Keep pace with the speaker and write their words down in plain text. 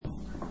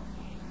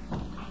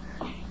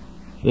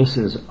This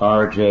is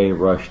R.J.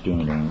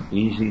 Rushdoony,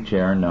 Easy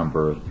Chair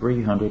number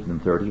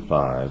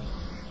 335,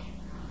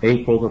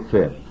 April the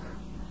 5th,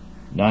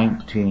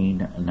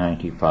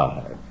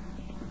 1995.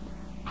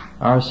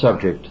 Our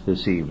subject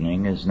this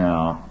evening is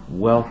now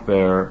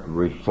welfare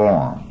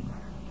reform.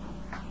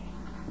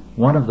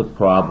 One of the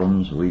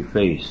problems we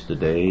face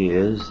today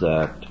is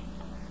that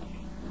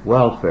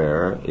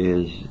welfare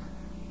is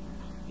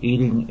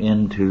eating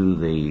into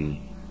the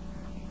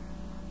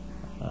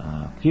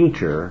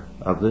future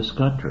of this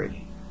country.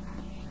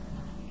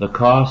 The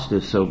cost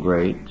is so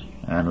great,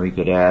 and we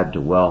could add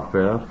to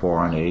welfare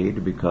foreign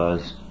aid,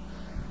 because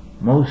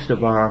most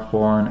of our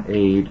foreign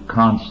aid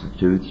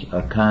constitutes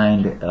a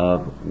kind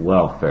of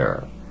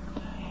welfare.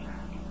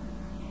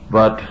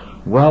 But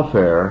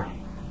welfare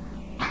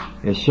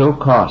is so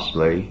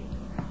costly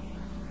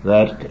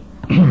that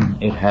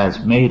it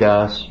has made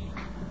us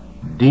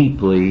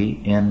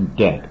deeply in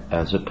debt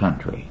as a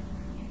country.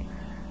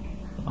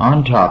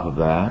 On top of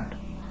that,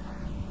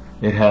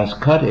 it has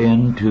cut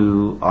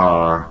into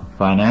our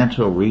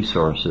financial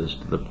resources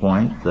to the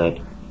point that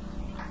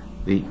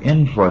the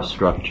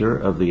infrastructure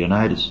of the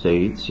United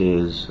States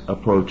is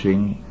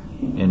approaching,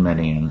 in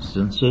many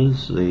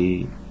instances,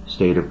 the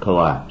state of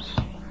collapse.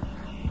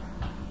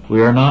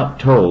 We are not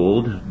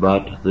told,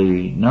 but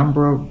the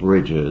number of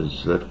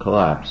bridges that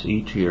collapse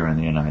each year in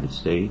the United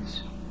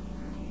States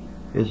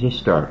is a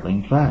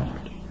startling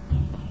fact.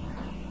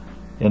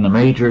 In the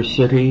major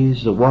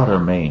cities, the water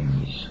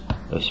mains,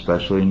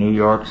 especially New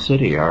York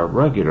City, are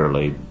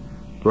regularly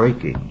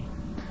breaking.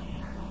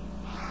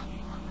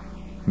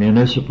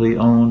 Municipally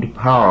owned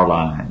power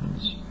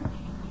lines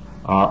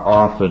are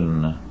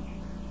often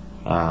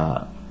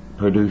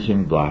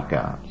producing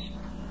blackouts.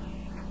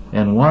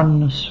 In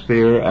one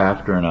sphere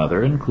after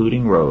another,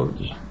 including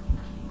roads,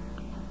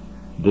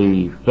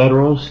 the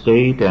federal,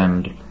 state,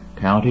 and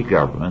county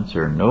governments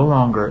are no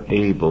longer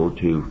able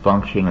to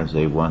function as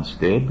they once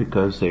did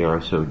because they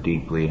are so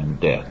deeply in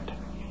debt.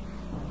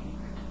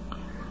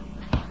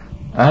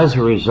 As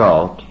a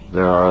result,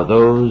 there are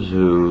those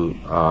who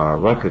are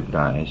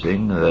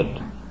recognizing that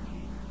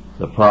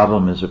the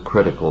problem is a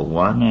critical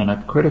one, and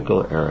a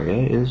critical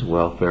area is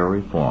welfare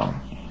reform,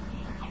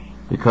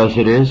 because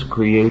it is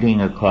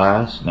creating a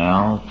class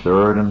now,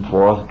 third and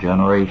fourth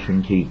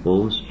generation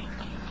peoples,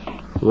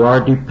 who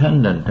are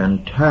dependent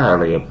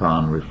entirely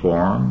upon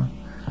reform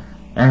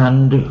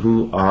and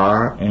who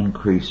are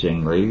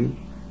increasingly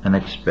an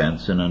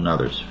expense in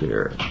another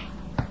sphere.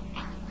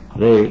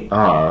 They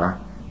are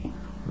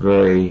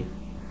very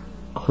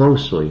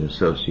closely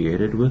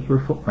associated with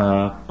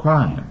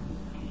crime.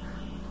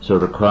 So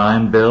the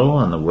crime bill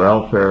and the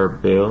welfare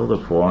bill, the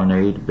foreign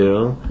aid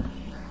bill,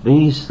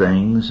 these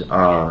things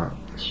are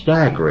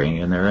staggering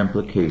in their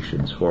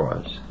implications for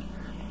us.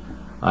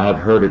 I have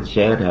heard it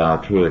said, how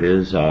true it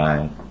is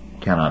I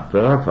cannot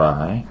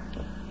verify,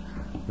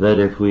 that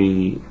if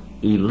we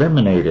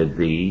eliminated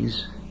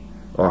these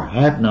or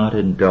had not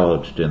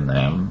indulged in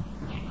them,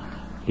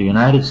 the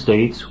United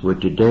States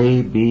would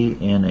today be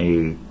in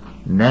a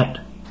net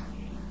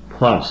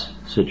plus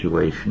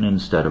situation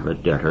instead of a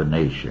debtor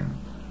nation.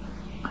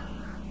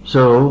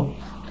 So,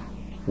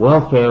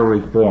 welfare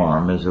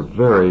reform is a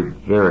very,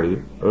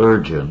 very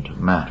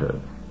urgent matter.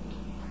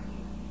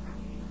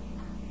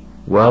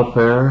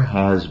 Welfare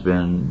has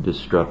been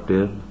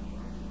destructive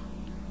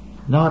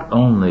not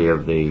only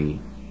of the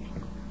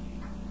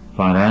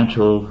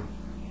financial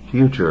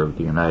future of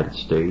the United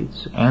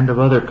States and of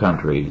other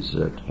countries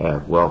that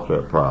have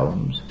welfare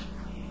problems,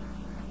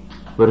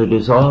 but it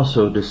is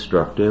also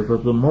destructive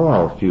of the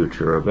moral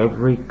future of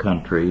every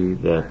country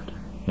that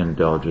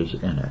indulges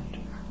in it.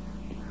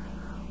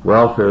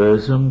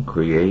 Welfarism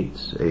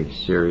creates a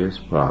serious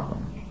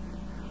problem.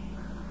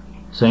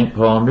 St.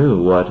 Paul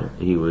knew what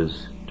he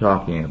was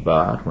talking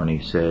about when he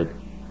said,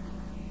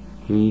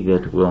 "He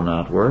that will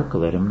not work,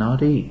 let him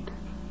not eat."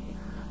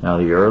 Now,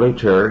 the early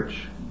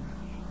church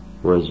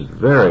was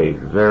very,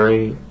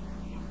 very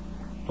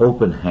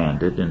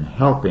open-handed in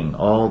helping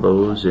all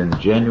those in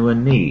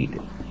genuine need.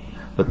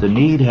 But the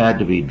need had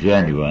to be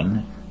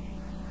genuine,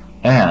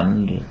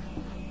 and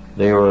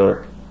they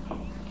were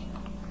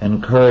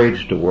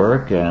encouraged to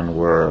work and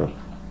were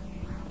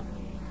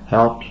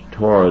helped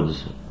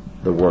towards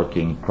the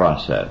working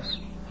process.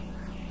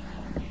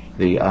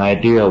 The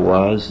idea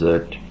was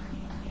that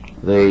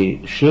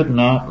they should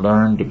not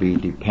learn to be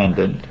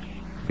dependent,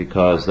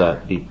 because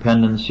that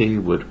dependency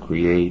would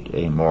create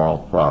a moral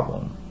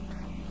problem.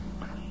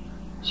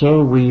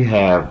 So we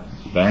have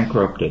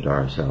bankrupted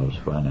ourselves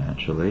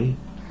financially,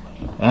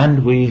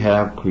 and we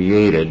have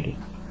created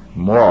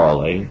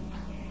morally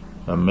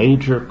a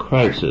major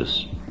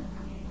crisis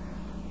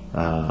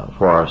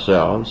for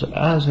ourselves,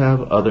 as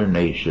have other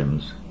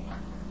nations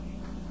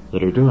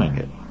that are doing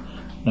it.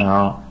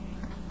 Now,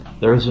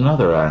 there is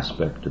another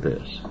aspect to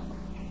this.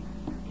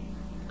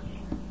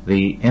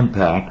 The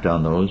impact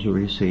on those who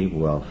receive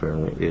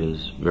welfare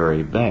is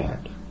very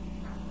bad.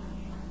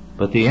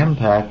 But the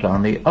impact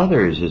on the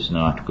others is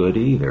not good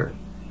either,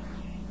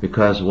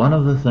 because one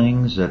of the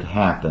things that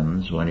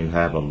happens when you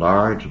have a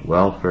large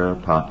welfare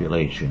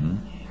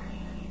population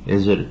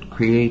is that it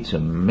creates a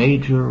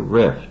major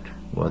rift,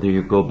 whether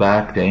you go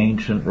back to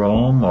ancient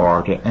Rome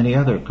or to any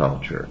other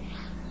culture,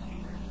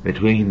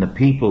 between the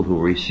people who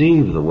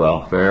receive the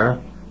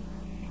welfare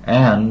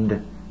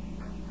and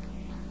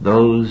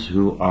those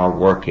who are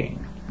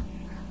working.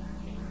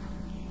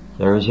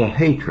 There is a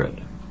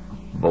hatred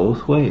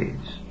both ways,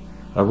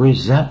 a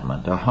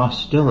resentment, a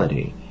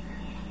hostility.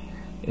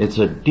 It's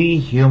a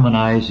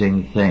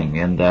dehumanizing thing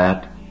in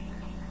that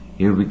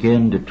you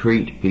begin to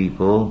treat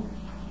people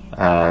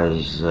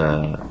as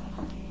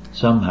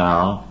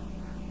somehow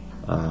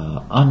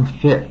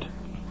unfit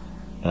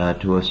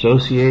to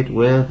associate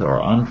with or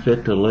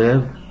unfit to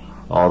live,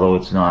 although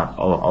it's not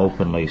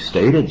openly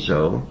stated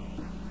so,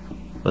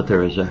 but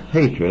there is a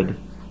hatred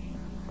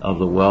of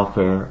the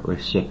welfare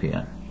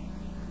recipient.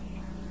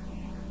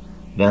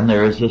 Then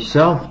there is the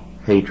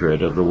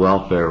self-hatred of the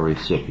welfare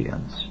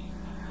recipients.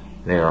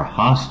 They are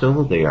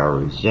hostile, they are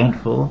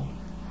resentful,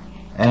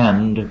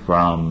 and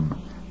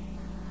from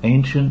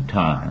ancient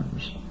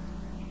times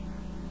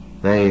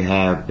they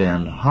have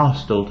been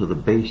hostile to the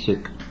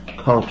basic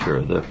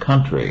culture, the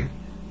country,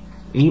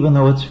 even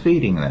though it's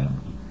feeding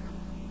them.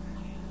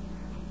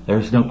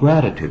 There's no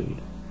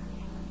gratitude.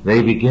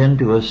 They begin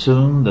to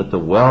assume that the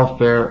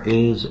welfare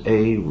is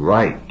a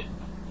right.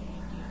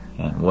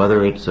 And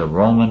whether it's a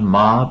Roman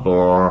mob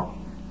or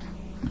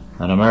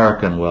an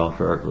American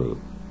welfare group,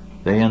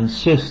 they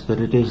insist that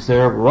it is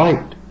their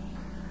right.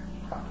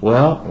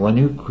 Well, when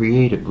you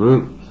create a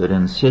group that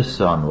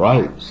insists on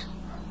rights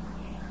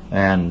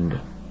and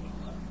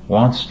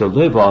wants to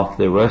live off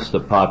the rest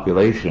of the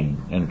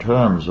population in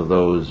terms of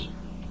those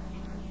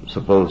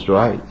supposed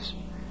rights,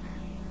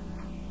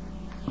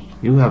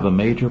 you have a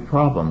major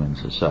problem in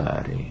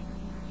society.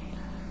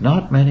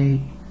 Not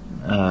many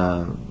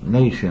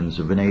nations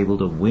have been able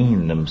to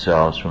wean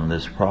themselves from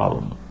this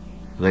problem.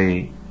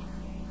 They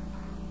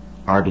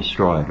are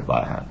destroyed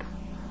by it.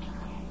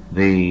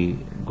 The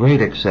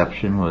great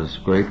exception was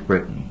Great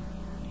Britain.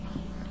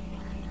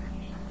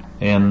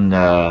 In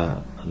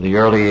the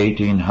early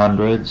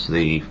 1800s,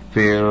 the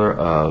fear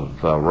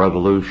of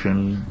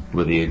revolution,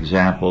 with the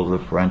example of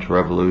the French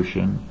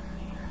Revolution,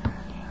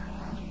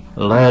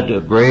 led a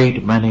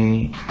great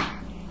many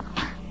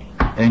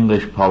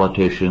English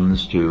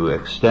politicians to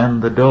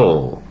extend the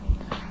dole,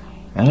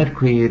 and it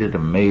created a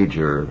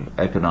major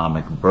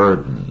economic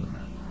burden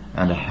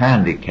and a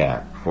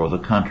handicap for the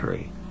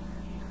country.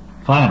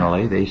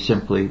 Finally, they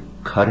simply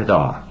cut it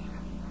off.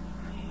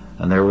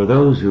 And there were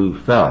those who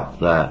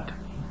felt that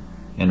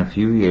in a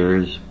few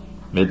years,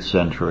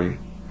 mid-century,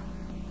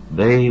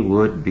 they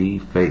would be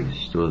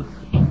faced with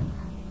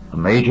a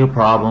major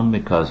problem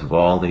because of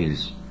all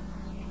these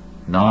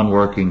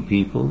non-working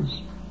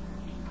peoples,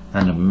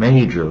 and a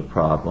major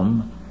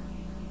problem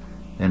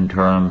in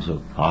terms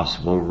of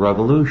possible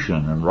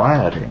revolution and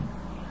rioting.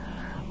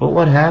 But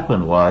what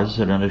happened was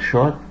that in a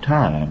short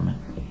time,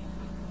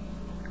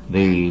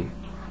 the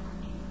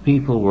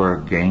people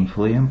were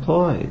gainfully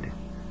employed,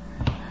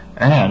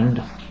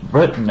 and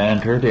Britain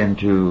entered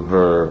into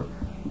her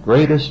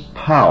greatest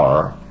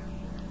power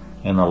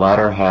in the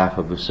latter half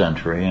of the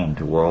century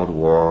into World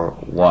War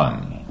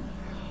I,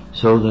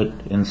 so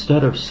that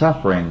instead of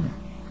suffering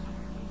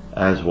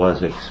as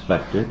was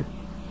expected,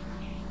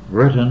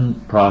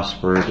 Britain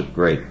prospered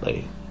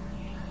greatly.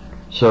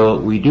 So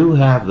we do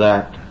have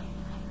that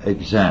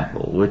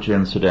example, which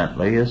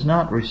incidentally has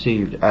not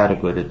received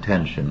adequate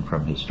attention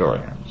from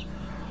historians.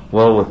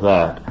 Well, with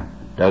that,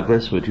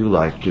 Douglas, would you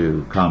like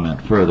to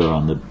comment further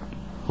on the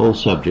whole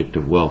subject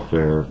of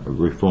welfare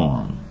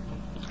reform?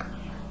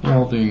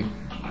 Well, the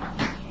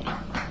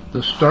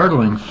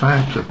startling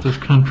fact that this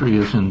country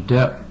is in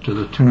debt to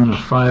the tune of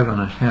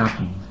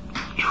 $5.5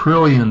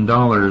 trillion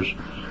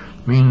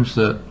means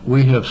that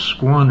we have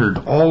squandered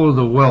all of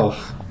the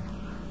wealth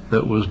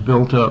that was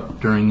built up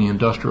during the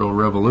Industrial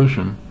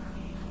Revolution,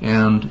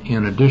 and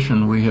in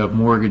addition we have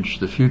mortgaged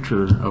the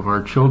future of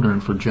our children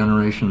for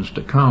generations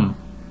to come.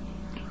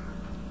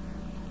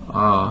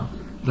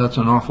 That's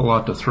an awful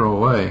lot to throw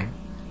away.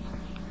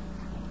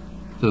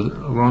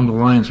 Along the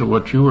lines of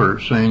what you were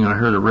saying, I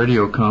heard a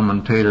radio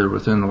commentator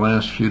within the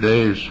last few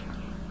days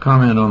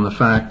comment on the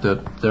fact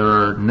that there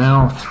are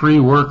now 3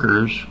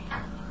 workers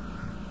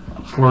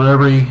for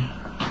every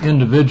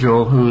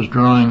individual who is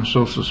drawing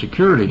Social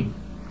Security.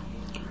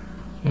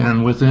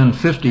 And within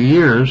 50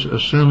 years,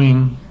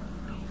 assuming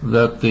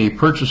that the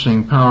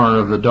purchasing power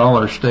of the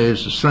dollar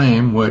stays the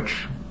same,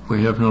 which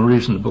we have no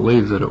reason to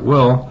believe that it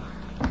will,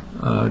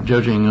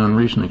 judging on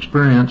recent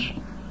experience,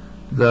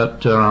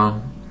 that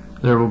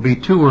there will be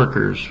 2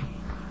 workers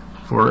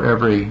for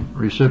every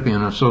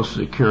recipient of Social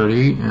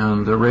Security,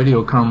 and the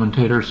radio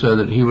commentator said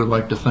that he would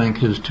like to thank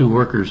his 2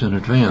 workers in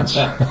advance.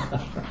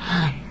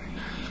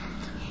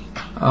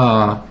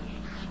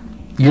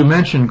 You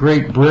mentioned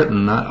Great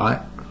Britain.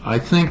 I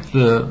think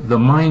the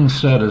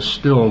mindset is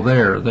still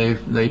there.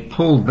 They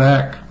pulled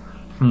back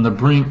from the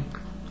brink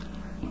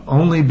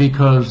only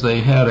because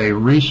they had a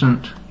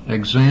recent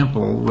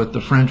example with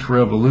the French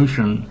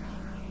Revolution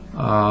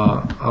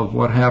of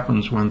what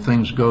happens when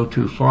things go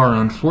too far.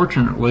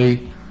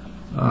 Unfortunately,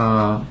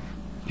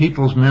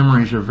 people's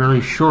memories are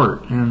very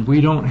short, and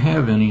we don't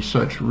have any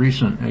such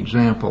recent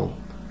example.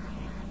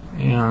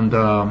 And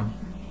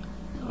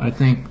I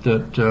think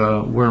that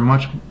we're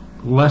much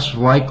less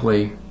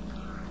likely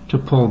to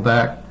pull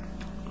back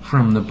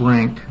from the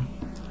brink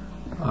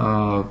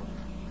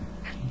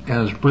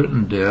as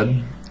Britain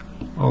did,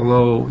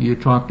 although you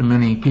talk to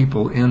many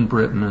people in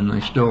Britain and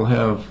they still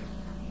have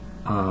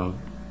the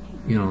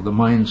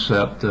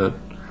mindset that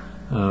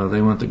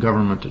they want the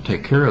government to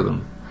take care of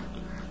them.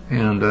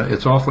 And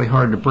it's awfully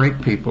hard to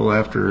break people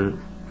after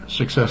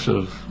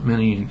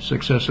many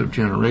successive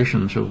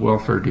generations of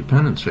welfare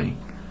dependency.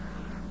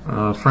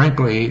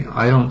 Frankly,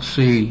 I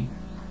see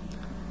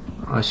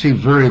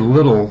very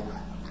little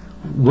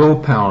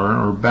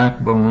willpower or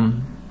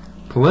backbone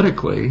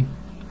politically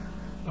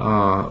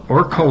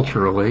or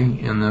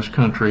culturally in this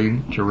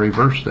country to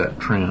reverse that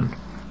trend.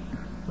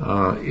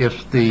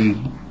 If the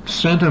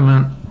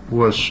sentiment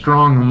was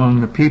strong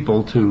among the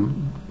people to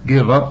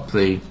give up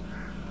the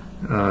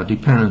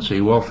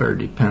welfare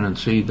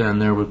dependency, then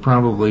there would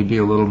probably be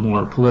a little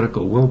more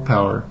political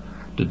willpower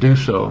to do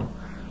so.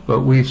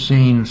 But we've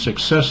seen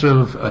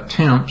successive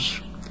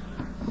attempts,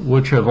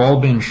 which have all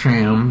been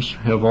shams,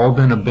 have all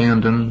been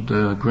abandoned,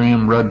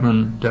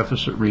 Gramm-Rudman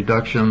deficit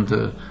reduction,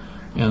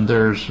 and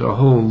there's a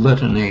whole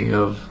litany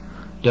of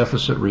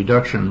deficit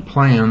reduction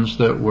plans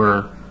that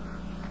were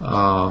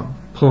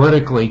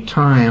politically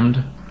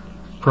timed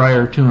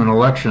prior to an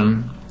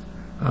election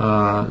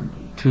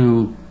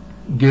to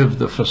give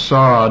the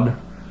facade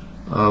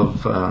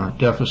of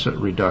deficit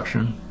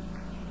reduction,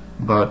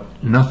 but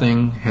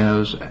nothing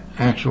has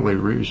actually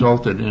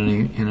resulted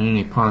in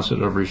any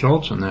positive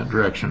results in that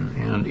direction.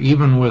 And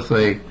even with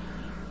a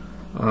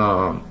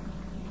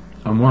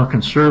more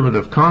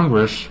conservative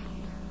Congress,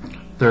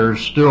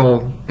 there's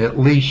still at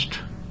least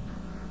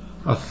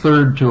a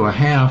third to a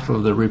half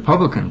of the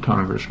Republican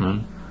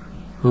congressmen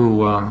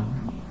who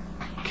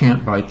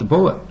can't bite the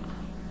bullet.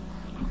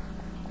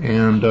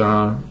 And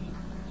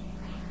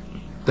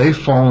they've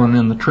fallen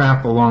in the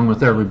trap along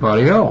with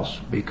everybody else,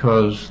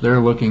 because they're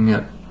looking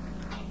at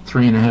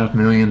 $3.5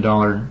 million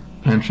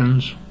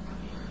pensions,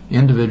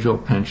 individual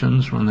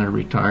pensions when they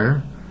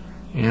retire,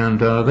 and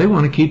they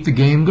want to keep the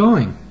game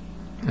going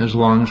as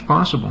long as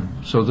possible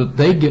so that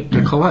they get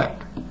to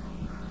collect.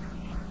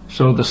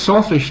 So the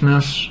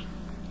selfishness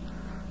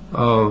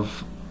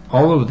of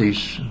all of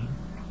these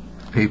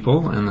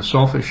people and the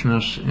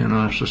selfishness in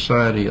our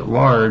society at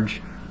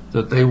large,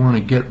 that they want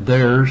to get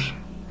theirs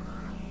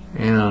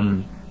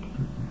and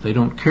they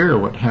don't care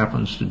what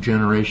happens to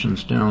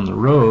generations down the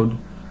road,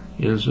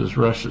 is, as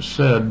Rush has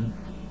said,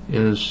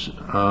 is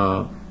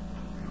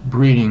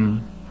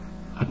breeding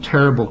a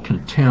terrible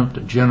contempt,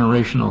 a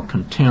generational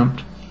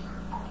contempt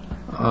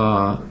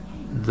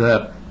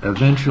that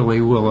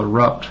eventually will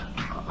erupt,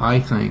 I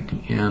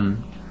think,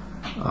 in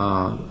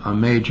a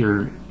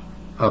major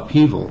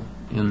upheaval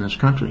in this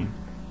country.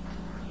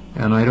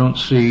 And I don't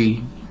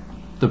see,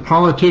 the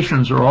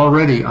politicians are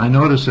already, I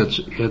notice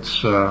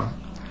it's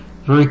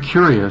very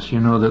curious,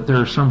 that there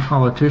are some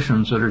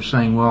politicians that are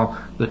saying, well,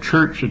 the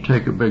church should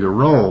take a bigger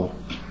role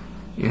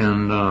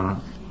in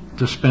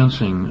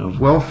dispensing of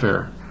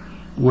welfare,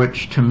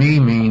 which to me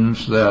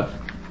means that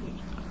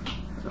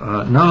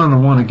none of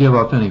them want to give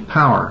up any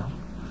power.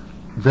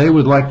 They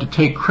would like to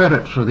take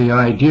credit for the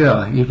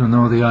idea, even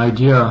though the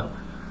idea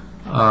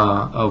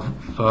of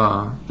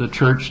the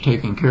church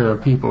taking care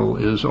of people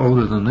is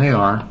older than they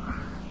are.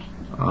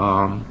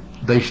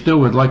 They still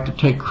would like to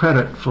take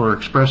credit for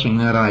expressing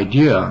that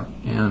idea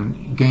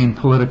and gain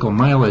political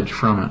mileage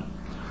from it.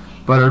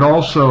 But it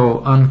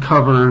also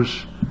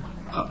uncovers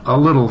a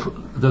little,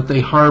 that they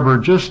harbor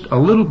just a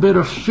little bit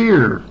of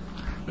fear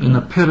in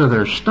the pit of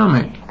their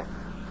stomach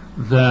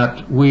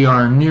that we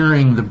are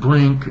nearing the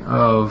brink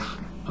of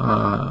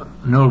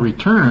no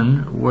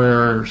return,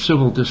 where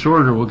civil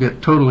disorder will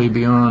get totally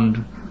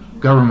beyond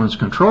government's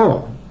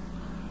control.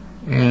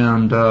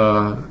 And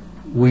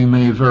we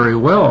may very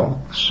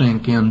well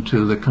sink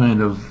into the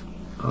kind of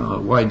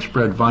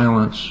widespread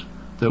violence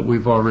that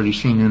we've already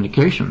seen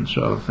indications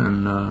of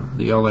in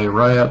the LA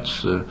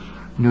riots,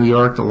 New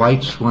York, the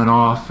lights went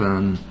off,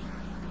 and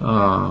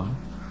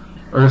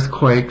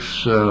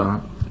earthquakes,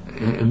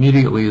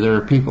 immediately there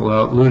are people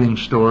out looting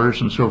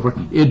stores and so forth.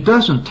 It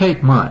doesn't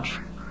take much.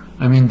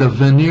 I mean, the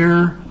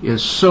veneer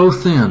is so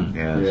thin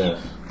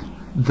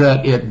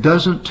that it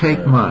doesn't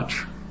take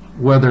much.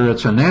 Whether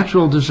it's a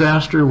natural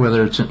disaster,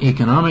 whether it's an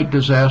economic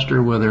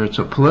disaster, whether it's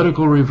a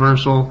political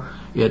reversal,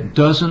 it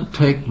doesn't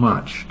take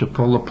much to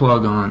pull the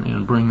plug on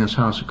and bring this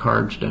house of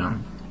cards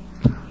down.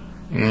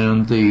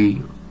 And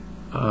the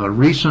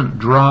recent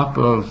drop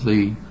of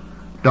the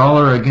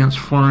dollar against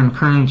foreign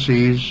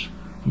currencies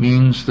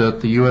means that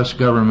the U.S.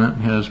 government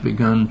has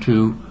begun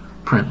to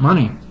print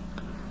money,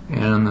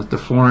 and that the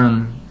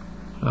foreign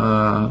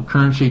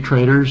currency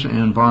traders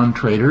and bond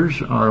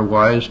traders are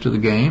wise to the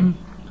game,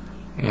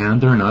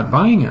 and they're not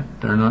buying it.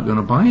 They're not going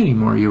to buy any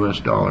more U.S.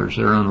 dollars.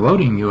 They're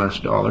unloading U.S.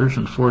 dollars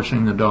and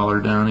forcing the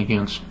dollar down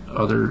against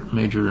other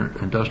major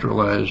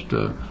industrialized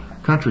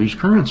countries'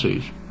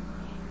 currencies.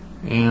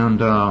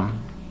 And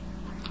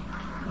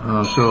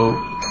So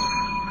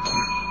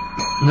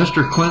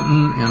Mr.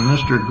 Clinton and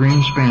Mr.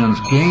 Greenspan's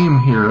game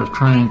here of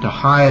trying to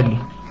hide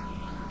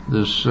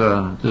this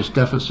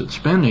deficit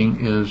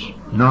spending is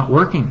not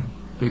working,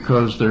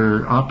 because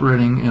they're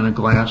operating in a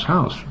glass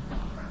house.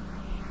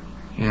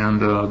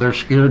 And they're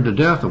scared to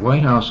death. The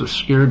White House is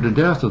scared to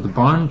death of the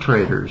bond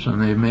traders,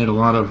 and they've made a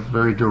lot of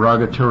very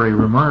derogatory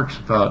remarks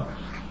about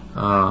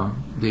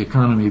the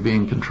economy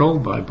being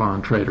controlled by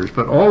bond traders.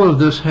 But all of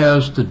this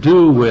has to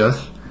do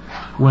with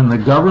when the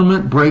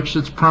government breaks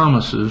its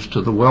promises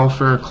to the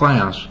welfare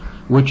class,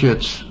 which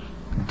it's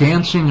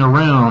dancing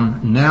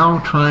around now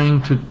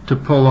trying to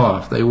pull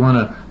off. They want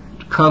to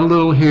cut a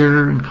little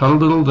here and cut a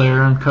little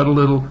there and cut a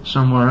little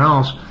somewhere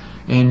else,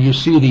 and you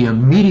see the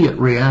immediate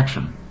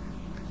reaction.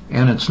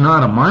 And it's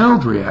not a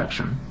mild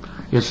reaction.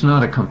 It's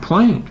not a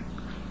complaint.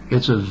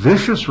 It's a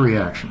vicious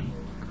reaction.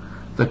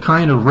 The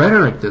kind of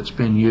rhetoric that's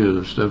been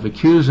used of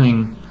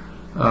accusing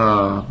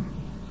them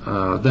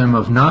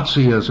of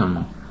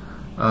Nazism,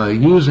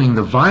 using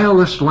the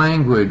vilest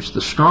language,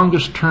 the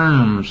strongest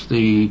terms,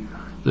 the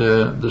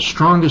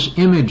strongest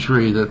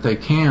imagery that they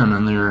can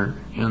in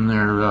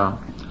their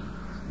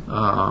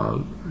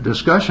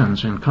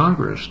discussions in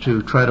Congress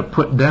to try to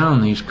put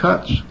down these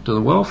cuts to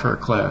the welfare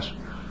class,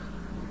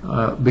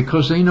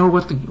 because they know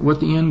what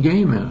the end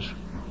game is.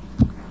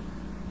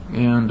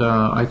 And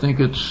I think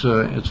it's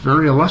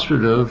very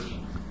illustrative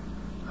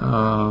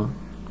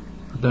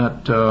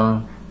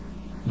that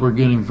we're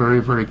getting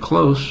very, very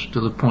close to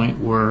the point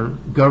where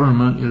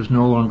government is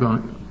no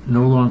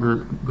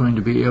longer going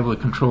to be able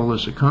to control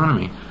this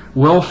economy.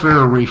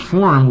 Welfare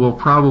reform will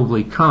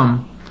probably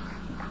come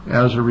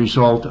as a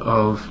result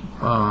of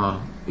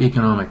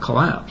economic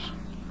collapse,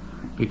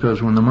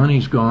 because when the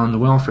money's gone, the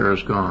welfare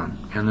is gone,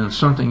 and then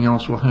something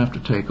else will have to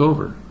take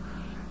over.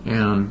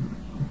 And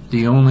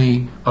the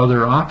only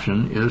other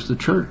option is the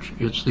church.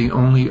 It's the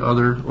only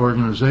other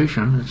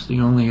organization, it's the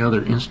only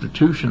other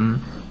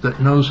institution that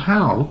knows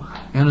how,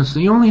 and it's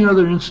the only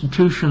other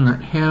institution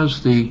that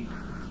has the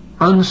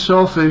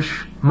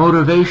unselfish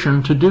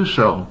motivation to do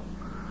so.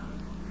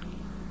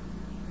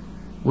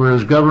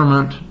 Whereas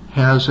government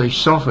has a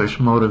selfish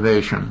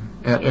motivation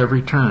at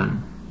every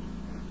turn,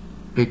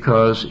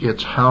 because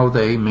it's how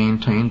they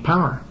maintain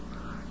power,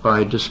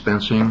 by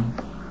dispensing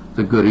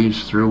the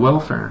goodies through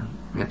welfare.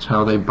 It's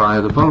how they buy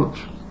the votes.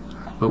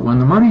 But when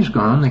the money's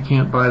gone, they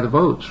can't buy the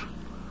votes.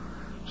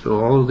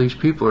 So all of these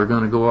people are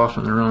going to go off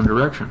in their own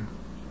direction.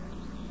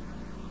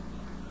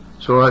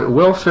 So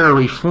welfare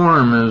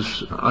reform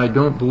I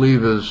don't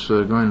believe is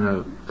going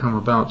to come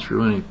about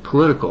through any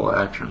political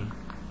action.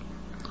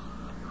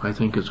 I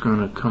think it's going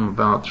to come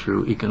about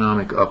through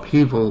economic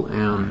upheaval,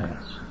 and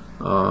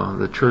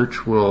the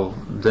church will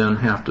then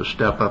have to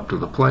step up to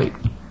the plate.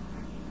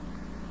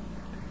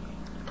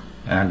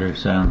 Andrew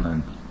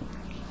Sandlin.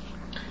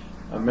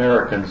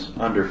 Americans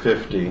under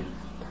 50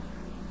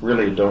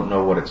 really don't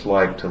know what it's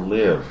like to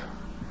live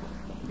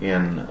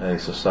in a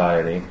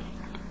society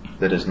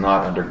that is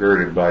not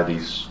undergirded by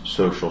these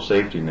social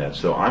safety nets.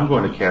 So I'm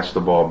going to cast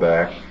the ball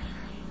back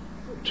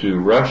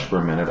to Rush for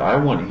a minute. I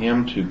want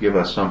him to give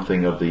us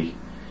something of the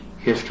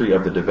history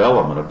of the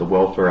development of the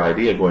welfare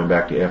idea, going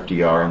back to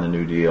FDR and the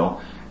New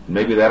Deal.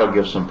 Maybe that'll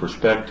give some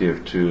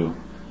perspective to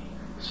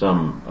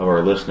some of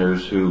our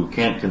listeners who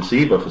can't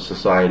conceive of a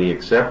society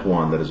except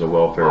one that is a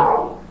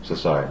welfare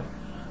society.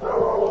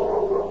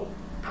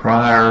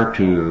 Prior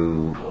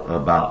to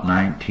about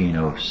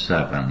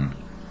 1907,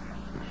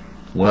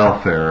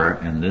 welfare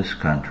in this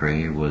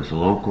country was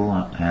local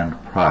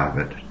and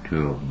private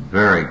to a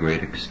very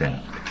great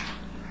extent.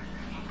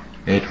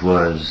 It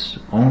was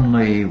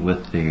only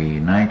with the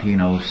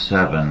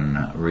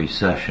 1907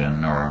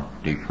 recession or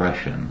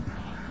depression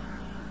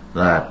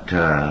that,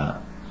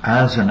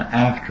 as an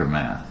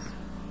aftermath,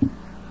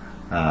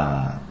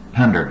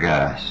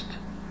 Pendergast,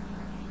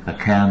 a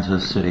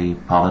Kansas City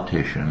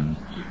politician,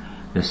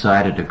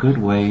 decided a good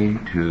way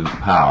to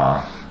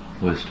power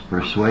was to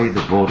persuade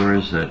the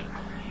voters that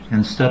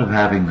instead of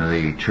having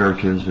the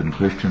churches and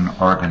Christian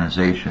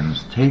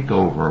organizations take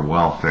over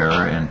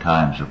welfare in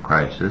times of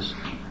crisis,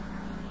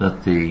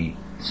 that the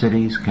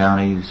cities,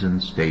 counties,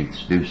 and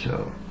states do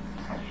so.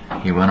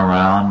 He went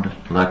around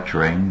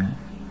lecturing,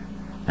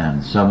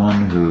 and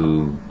someone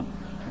who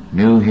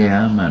knew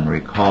him and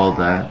recalled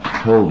that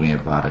told me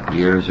about it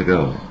years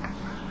ago,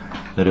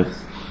 that if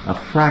a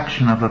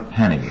fraction of a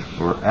penny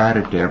were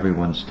added to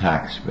everyone's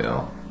tax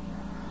bill,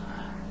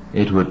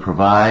 it would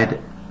provide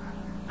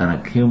an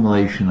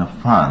accumulation of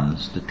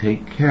funds to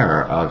take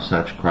care of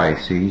such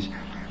crises,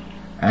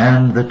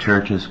 and the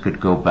churches could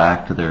go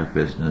back to their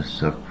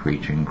business of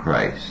preaching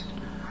Christ.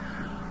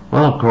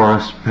 Well, of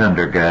course,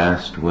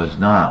 Pendergast was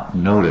not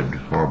noted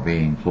for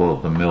being full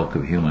of the milk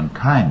of human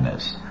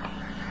kindness,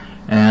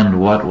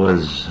 and what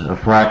was a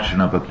fraction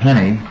of a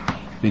penny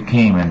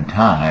became in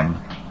time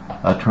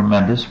a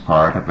tremendous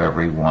part of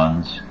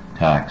everyone's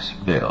tax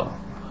bill.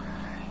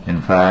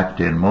 In fact,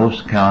 in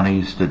most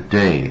counties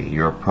today,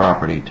 your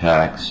property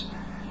tax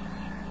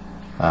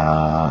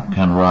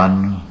can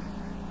run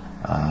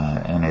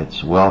and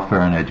its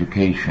welfare and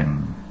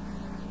education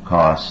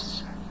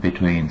costs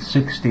between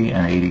 60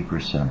 and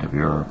 80% of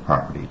your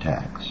property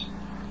tax.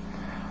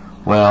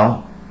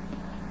 Well,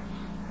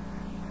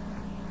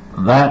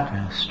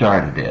 that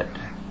started it,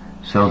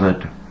 so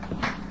that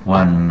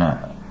when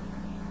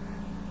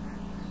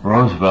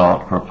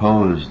Roosevelt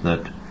proposed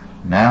that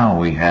now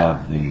we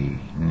have the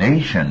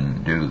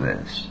nation do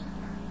this,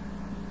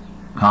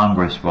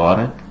 Congress bought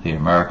it, the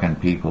American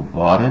people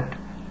bought it,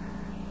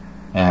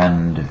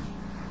 and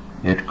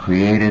it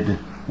created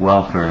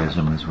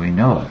welfarism as we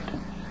know it.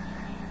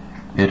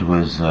 It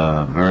was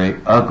a very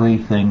ugly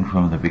thing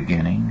from the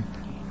beginning.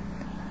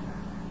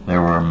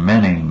 There were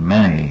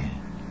many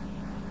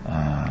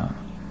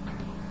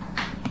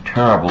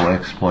terrible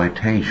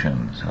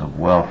exploitations of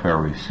welfare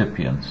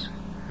recipients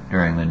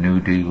during the New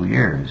Deal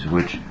years,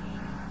 which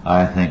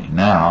I think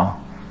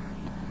now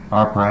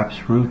are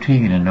perhaps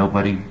routine and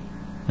nobody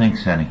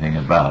thinks anything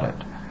about it.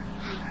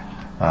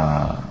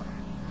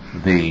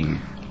 The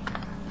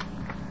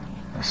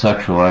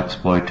sexual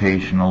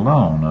exploitation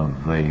alone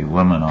of the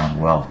women on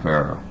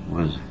welfare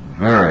was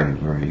very,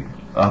 very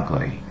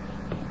ugly.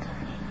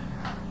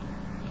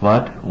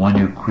 But when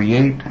you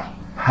create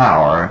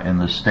power in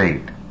the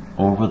state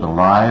over the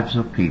lives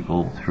of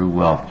people through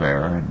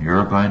welfare, and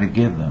you're going to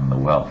give them the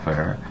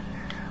welfare,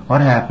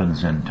 what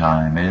happens in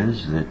time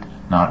is that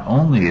not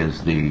only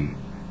is the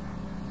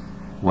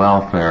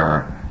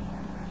welfare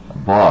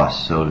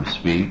boss, so to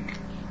speak,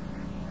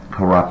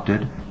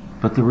 corrupted,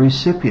 but the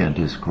recipient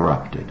is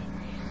corrupted.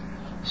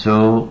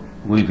 So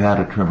we've had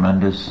a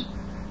tremendous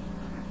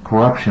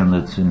corruption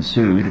that's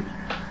ensued,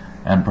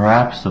 and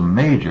perhaps the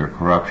major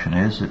corruption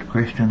is that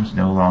Christians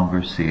no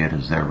longer see it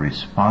as their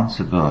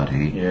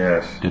responsibility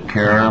to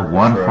care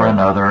one for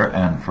another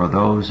and for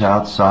those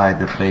outside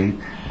the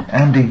faith,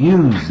 and to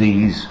use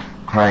these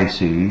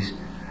crises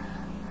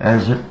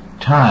as a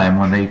time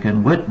when they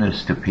can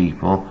witness to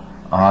people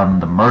on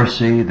the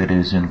mercy that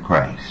is in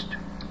Christ.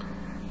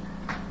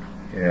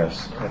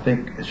 Yes, I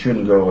think it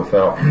shouldn't go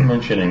without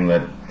mentioning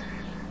that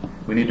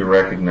we need to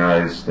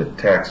recognize that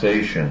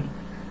taxation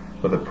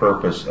for the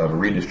purpose of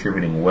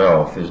redistributing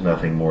wealth is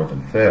nothing more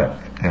than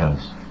theft.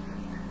 Yes.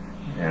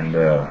 And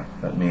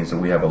that means that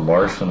we have a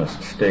larcenous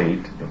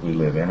state that we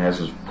live in,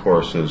 as of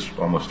course is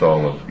almost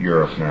all of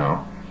Europe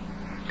now.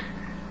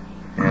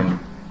 And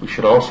we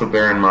should also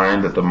bear in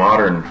mind that the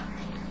modern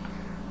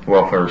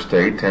welfare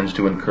state tends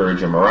to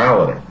encourage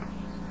immorality.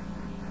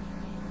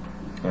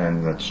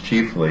 And that's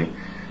chiefly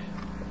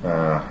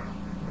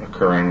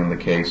occurring in the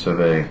case of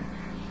a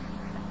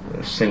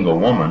single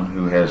woman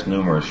who has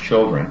numerous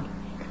children.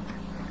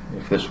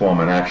 If this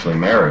woman actually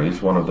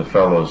marries one of the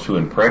fellows who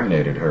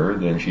impregnated her,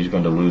 then she's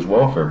going to lose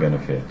welfare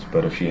benefits.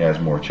 But if she has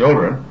more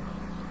children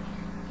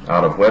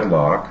out of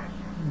wedlock,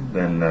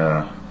 then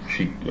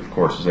she, of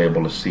course, is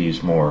able to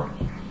seize more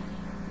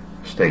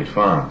state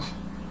funds.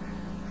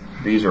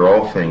 These are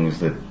all things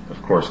that,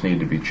 of course, need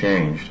to be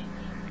changed.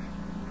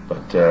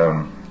 But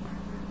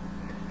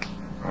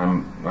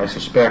I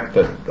suspect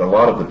that a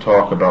lot of the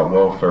talk about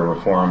welfare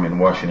reform in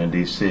Washington,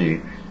 D.C.,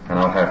 and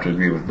I'll have to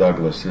agree with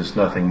Douglas, is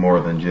nothing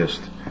more than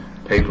just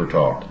paper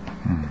talk.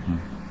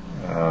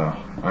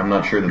 I'm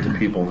not sure that the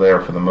people there,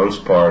 for the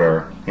most part,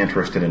 are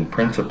interested in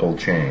principle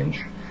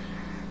change.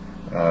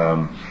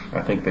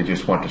 I think they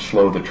just want to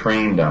slow the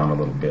train down a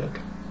little bit.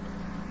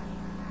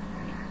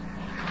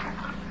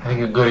 I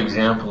think a good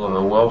example of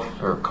a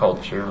welfare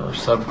culture or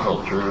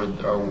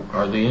subculture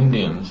are the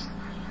Indians.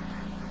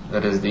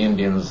 That is, the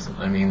Indians,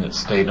 that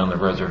stayed on the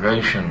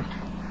reservation.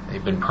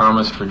 They've been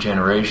promised for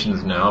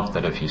generations now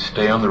that if you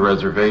stay on the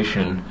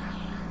reservation,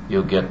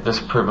 you'll get this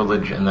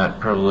privilege and that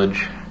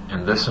privilege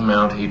and this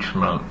amount each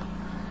month.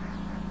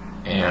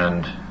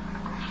 And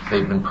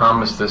they've been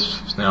promised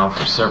this now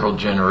for several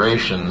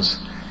generations,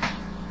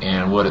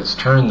 and what it's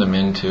turned them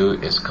into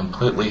is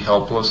completely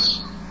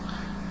helpless,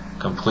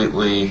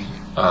 completely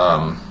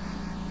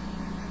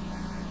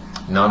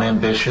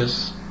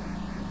non-ambitious,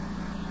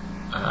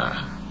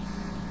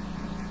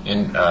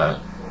 in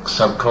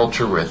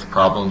subculture with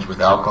problems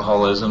with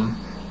alcoholism.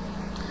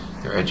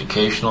 Their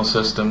educational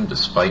system,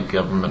 despite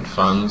government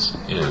funds,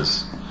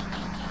 is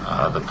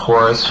the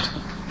poorest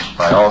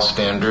by all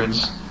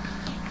standards.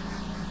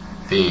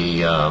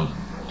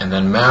 And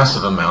then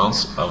massive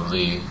amounts of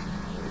the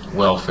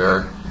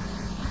welfare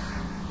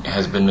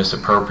has been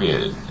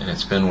misappropriated, and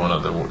it's been one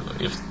of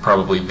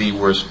probably the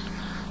worst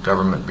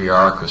government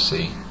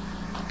bureaucracy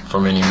for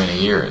many, many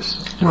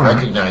years, and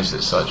recognized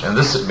as such. And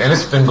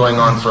it's been going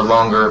on for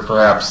longer,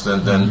 perhaps,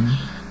 than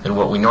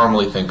what we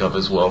normally think of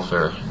as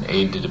welfare and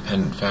aid to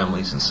dependent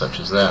families and such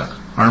as that.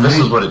 This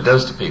is what it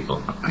does to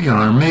people.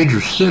 Our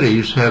major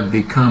cities have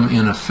become,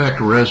 in effect,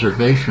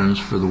 reservations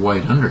for the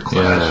white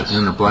underclass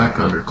and the black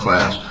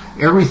underclass.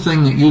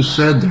 Everything that you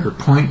said there,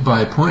 point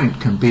by point,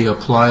 can be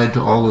applied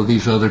to all of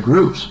these other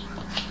groups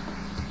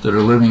that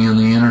are living in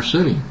the inner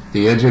city.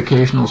 The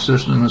educational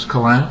system has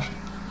collapsed.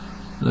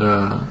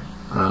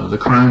 The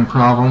crime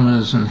problem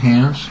is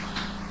enhanced.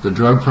 The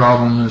drug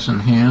problem is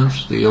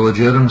enhanced. The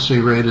illegitimacy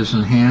rate is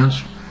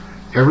enhanced.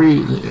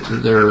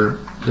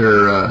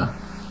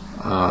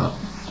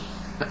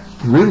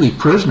 really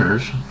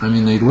prisoners. I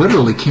mean, they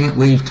literally can't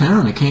leave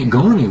town. They can't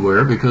go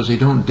anywhere because they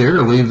don't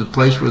dare leave the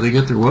place where they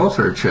get their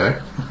welfare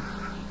check.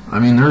 I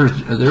mean,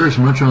 they're as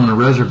much on a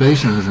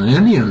reservation as an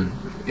Indian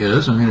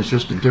is. I mean, it's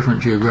just a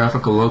different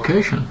geographical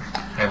location.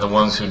 And the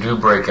ones who do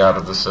break out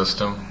of the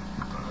system,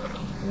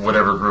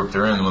 whatever group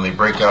they're in, when they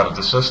break out of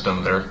the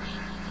system, they're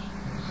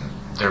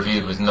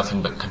viewed with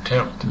nothing but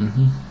contempt.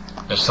 Mm-hmm.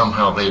 As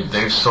somehow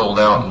they've sold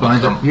out and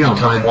become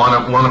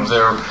one of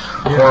their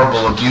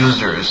horrible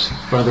abusers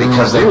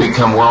because they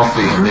become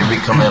wealthy and they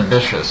become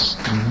ambitious.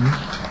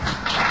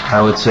 Mm-hmm.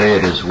 I would say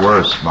it is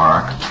worse,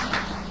 Mark,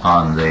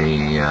 on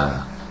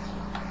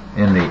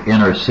in the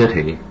inner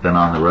city than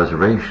on the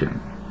reservation.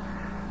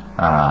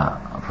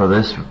 For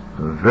this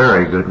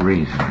very good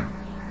reason.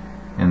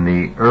 In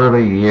the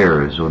early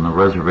years when the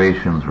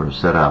reservations were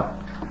set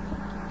up,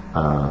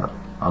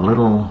 a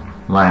little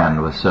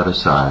land was set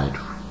aside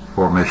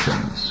for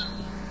missions,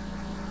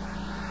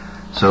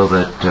 so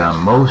that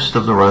most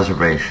of the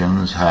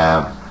reservations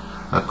have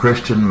a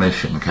Christian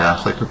mission,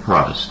 Catholic or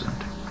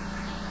Protestant,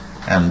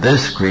 and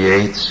this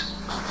creates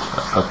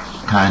a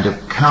kind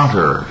of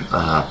counter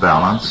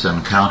balance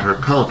and counter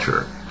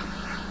culture.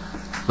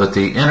 But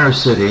the inner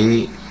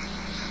city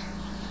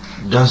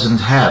doesn't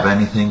have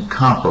anything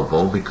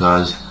comparable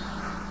because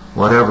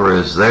whatever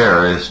is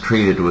there is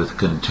treated with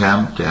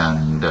contempt,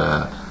 and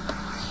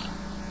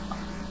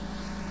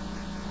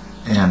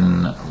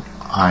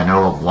I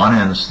know of one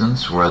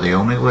instance where the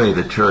only way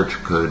the church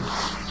could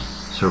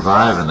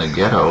survive in the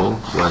ghetto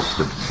was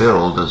to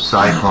build a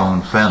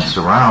cyclone fence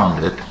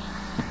around it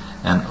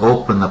and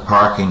open the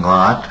parking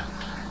lot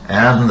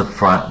and the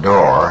front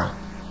door,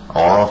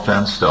 all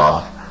fenced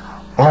off,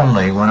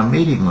 only when a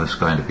meeting was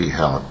going to be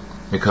held,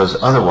 because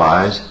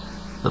otherwise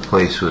the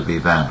place would be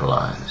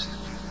vandalized.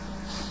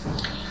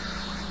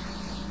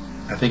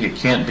 I think it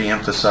can't be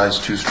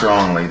emphasized too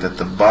strongly that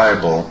the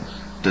Bible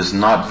does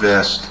not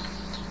vest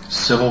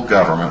civil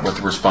government with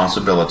the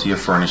responsibility of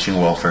furnishing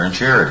welfare and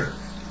charity.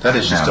 That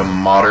is just a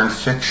modern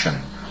fiction.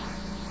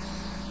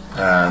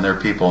 And there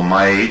are people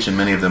my age and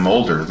many of them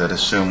older that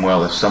assume,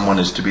 well, if someone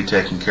is to be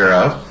taken care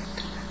of,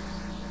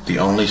 the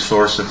only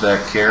source of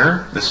that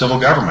care, the civil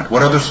government.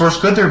 What other source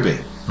could there be?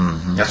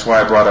 Mm-hmm. That's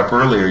why I brought up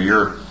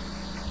earlier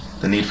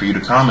the need for you to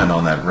comment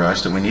on that,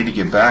 Rush, that we need to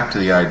get back to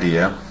the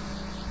idea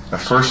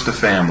of first the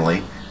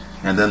family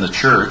and then the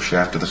church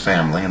after the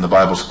family, and the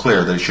Bible's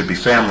clear that it should be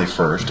family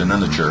first and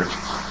then the church,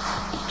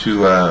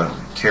 to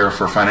care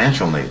for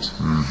financial needs.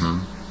 Mm-hmm.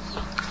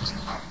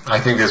 I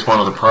think that's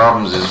one of the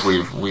problems is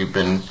we've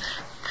been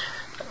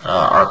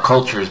our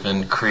culture has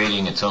been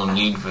creating its own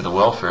need for the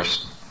welfare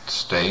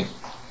state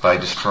by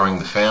destroying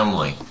the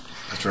family.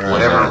 That's right.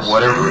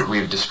 Whatever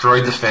we've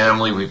destroyed the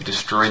family, we've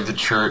destroyed the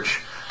church,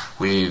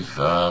 we've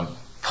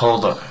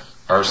pulled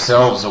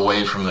ourselves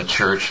away from the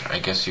church, I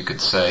guess you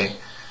could say,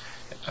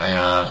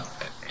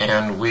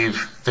 and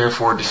we've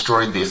therefore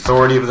destroyed the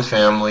authority of the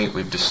family.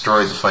 We've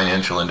destroyed the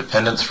financial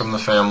independence from the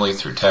family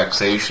through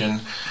taxation,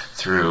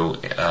 through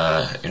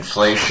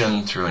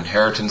inflation, through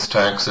inheritance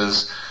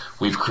taxes.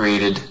 We've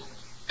created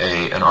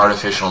an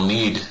artificial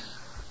need,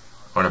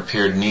 or an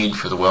appeared need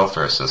for the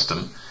welfare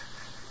system.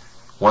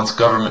 Once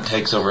government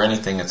takes over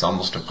anything, it's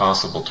almost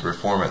impossible to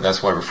reform it.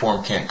 That's why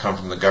reform can't come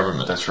from the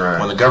government. That's right.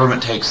 When the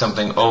government takes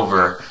something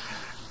over,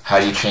 how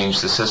do you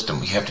change the system?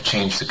 We have to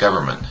change the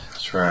government.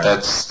 That's right.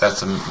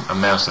 That's a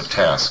massive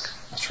task.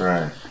 That's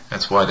right.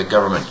 That's why the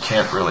government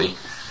can't really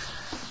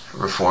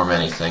reform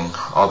anything.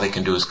 All they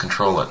can do is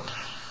control it.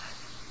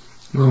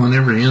 Well, in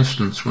every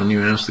instance, when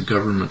you ask the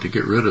government to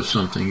get rid of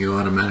something, you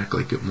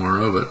automatically get more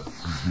of it.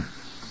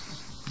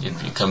 Mm-hmm. It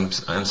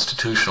becomes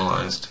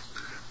institutionalized.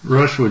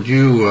 Rush, would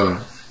you,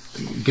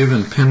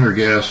 given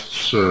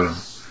Pendergast's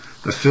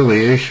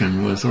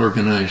affiliation with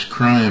organized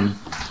crime,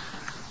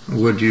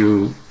 would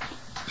you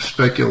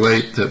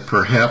speculate that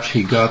perhaps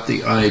he got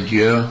the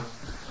idea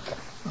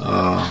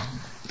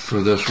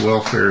for this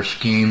welfare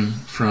scheme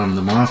from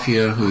the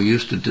mafia, who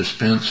used to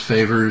dispense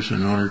favors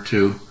in order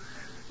to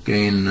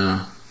gain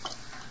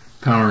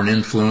power and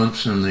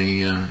influence in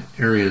the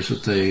areas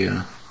that they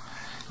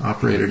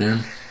operated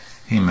in?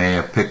 He may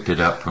have picked it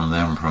up from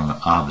them from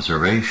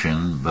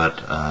observation, but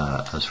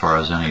as far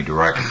as any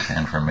direct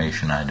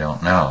information, I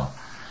don't know.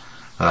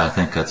 But I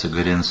think that's a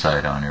good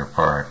insight on your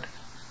part.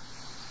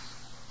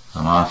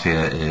 The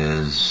mafia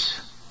is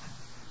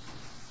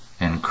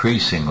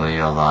increasingly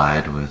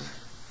allied with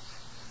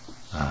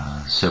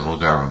civil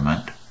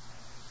government,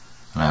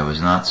 and I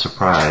was not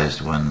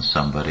surprised when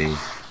somebody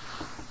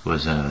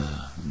was at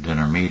a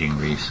dinner meeting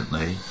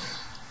recently.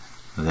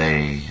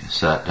 They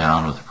sat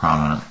down with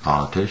prominent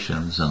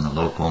politicians and the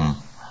local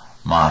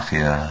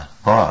mafia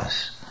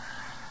boss.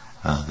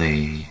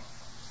 They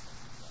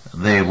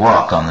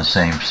walk on the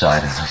same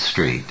side of the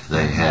street.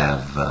 They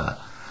have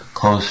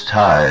close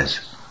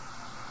ties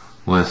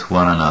with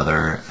one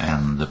another,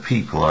 and the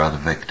people are the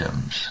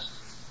victims.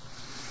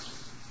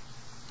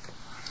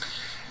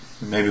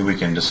 Maybe we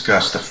can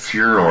discuss the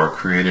furor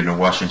created in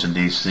Washington,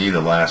 D.C.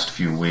 the last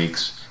few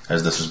weeks,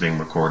 as this is being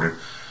recorded,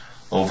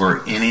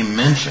 over any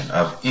mention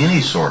of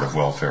any sort of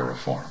welfare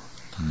reform.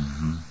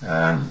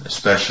 And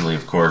especially,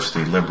 of course,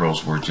 the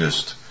liberals were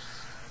just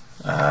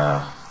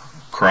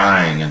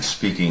crying and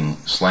speaking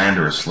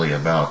slanderously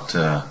about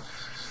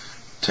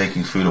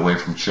taking food away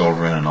from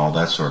children and all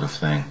that sort of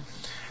thing.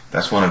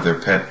 That's one of their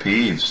pet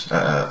peeves,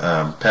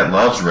 pet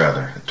loves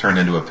rather. It turned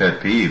into a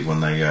pet peeve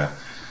when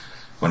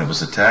it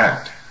was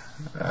attacked.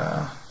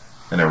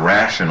 An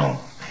irrational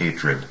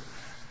hatred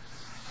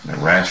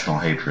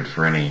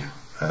for any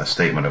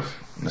statement of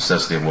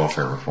necessity of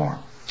welfare reform.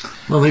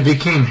 Well, they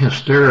became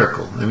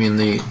hysterical. I mean,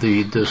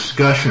 the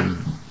discussion,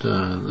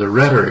 the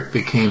rhetoric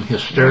became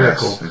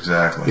hysterical. Yes,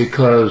 exactly.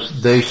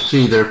 Because they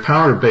see their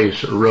power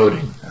base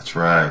eroding. That's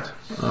right.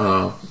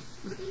 I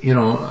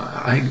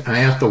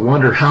have to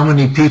wonder how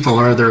many people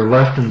are there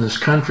left in this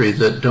country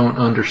that don't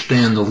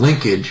understand the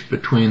linkage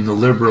between the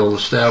liberal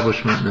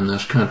establishment in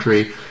this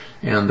country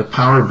and the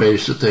power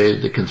base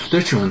the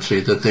constituency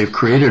that they've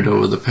created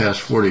over the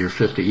past 40 or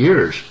 50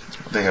 years.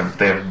 They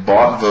have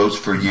bought votes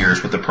for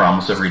years with the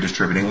promise of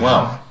redistributing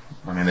wealth.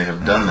 I mean, they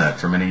have done that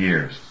for many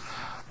years.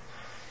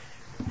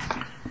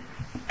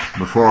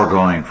 Before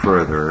going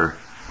further,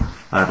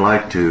 I'd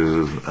like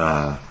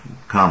to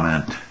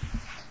comment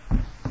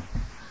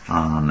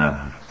on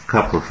a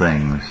couple of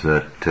things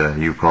that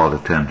you called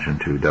attention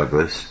to,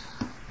 Douglas.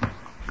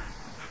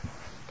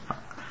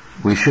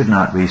 We should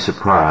not be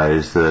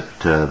surprised that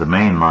the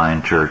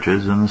mainline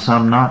churches and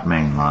some not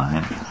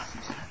mainline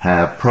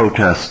have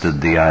protested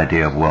the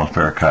idea of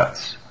welfare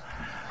cuts.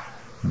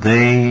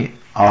 They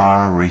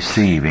are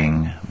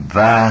receiving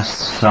vast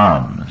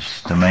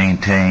sums to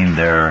maintain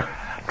their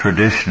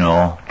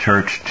traditional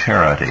church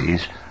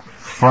charities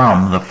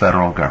from the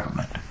federal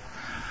government.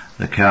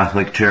 The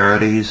Catholic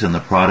charities and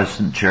the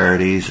Protestant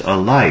charities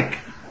alike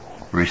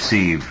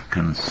receive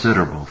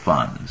considerable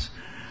funds.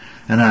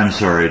 And I'm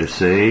sorry to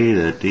say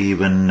that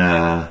even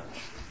the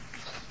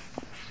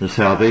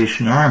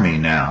Salvation Army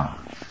now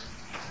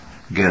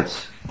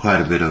gets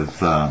quite a bit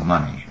of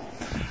money.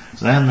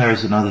 Then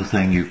there's another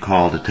thing you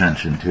called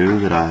attention to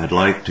that I'd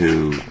like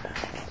to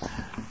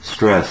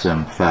stress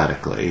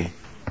emphatically.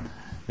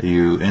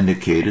 You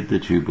indicated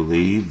that you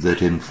believed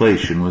that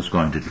inflation was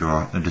going to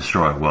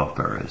destroy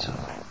welfareism.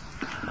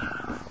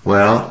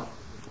 Well,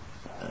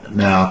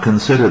 now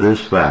consider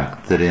this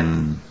fact, that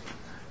in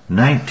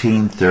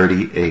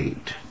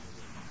 1938,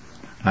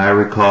 I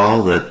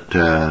recall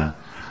that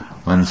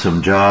when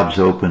some jobs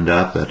opened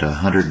up at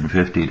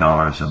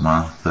 $150 a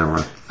month, there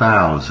were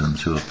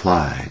thousands who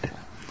applied.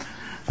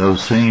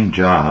 Those same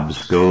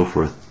jobs go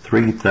for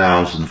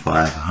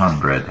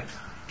 $3,500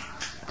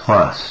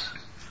 plus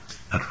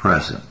at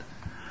present.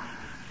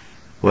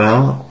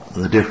 Well,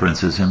 the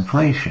difference is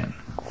inflation.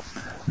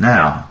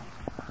 Now,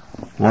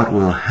 what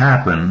will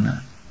happen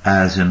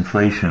as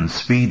inflation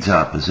speeds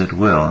up, as it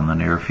will in the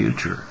near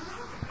future?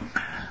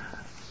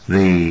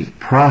 The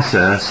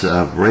process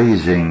of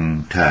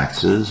raising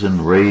taxes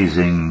and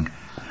raising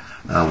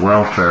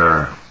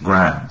welfare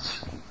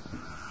grants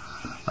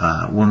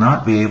will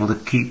not be able to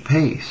keep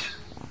pace,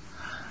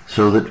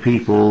 so that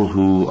people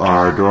who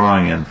are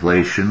drawing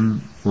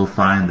inflation will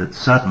find that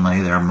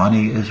suddenly their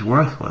money is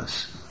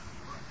worthless.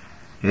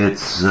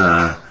 It's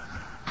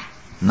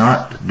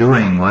not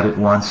doing what it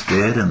once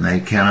did, and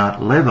they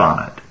cannot live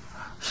on it.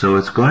 So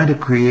it's going to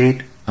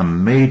create a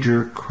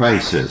major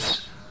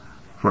crisis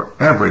for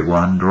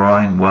everyone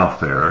drawing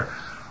welfare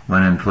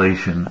when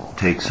inflation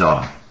takes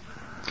off.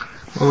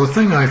 Well,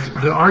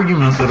 the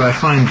argument that I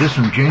find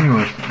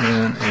disingenuous,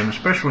 and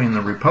especially in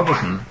the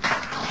Republican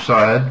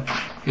side,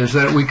 is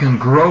that we can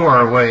grow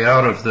our way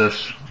out of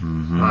this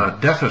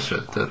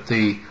deficit. That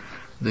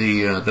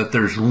that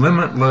there's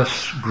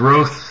limitless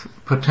growth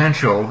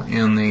potential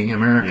in the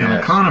American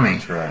economy.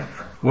 That's right.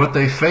 What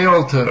they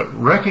fail to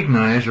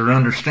recognize or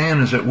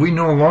understand is that we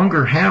no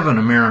longer have an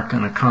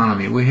American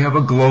economy. We have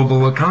a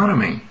global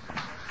economy.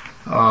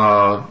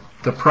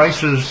 The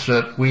prices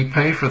that we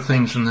pay for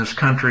things in this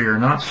country are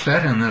not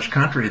set in this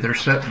country. They're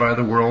set by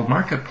the world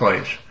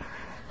marketplace.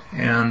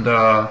 And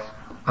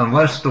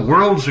unless the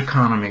world's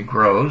economy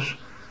grows,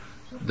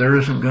 there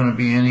isn't going to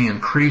be any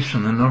increase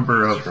in the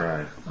number of,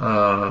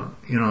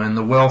 in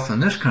the wealth in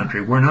this country.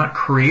 We're not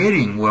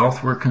creating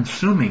wealth, we're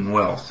consuming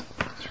wealth.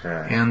 That's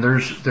right. And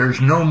there's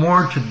no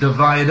more to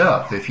divide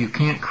up. If you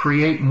can't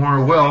create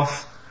more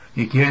wealth,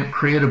 you can't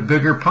create a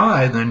bigger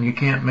pie, then you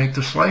can't make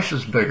the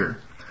slices bigger.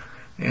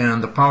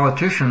 And the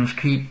politicians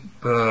keep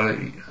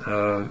going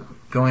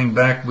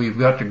back, we've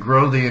got to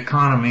grow the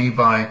economy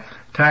by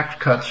tax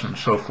cuts and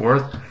so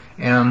forth.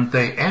 And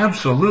they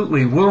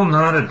absolutely will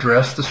not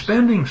address the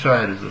spending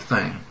side of the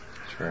thing.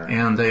 Right.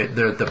 And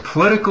the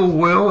political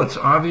will, it's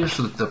obvious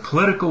that the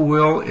political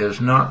will is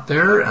not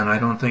there, and I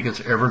don't think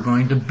it's ever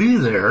going to be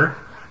there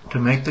to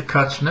make the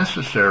cuts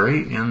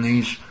necessary in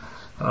these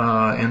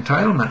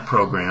entitlement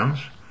programs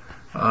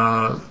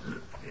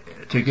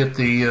to get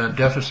the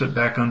deficit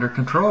back under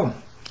control.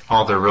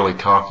 All they're really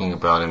talking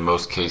about in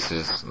most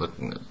cases,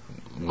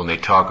 when they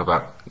talk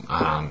about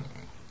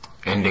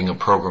ending a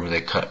program,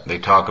 they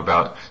talk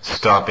about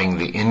stopping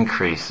the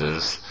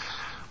increases,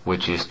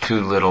 which is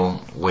too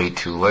little, way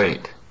too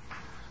late.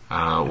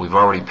 We've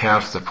already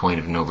passed the point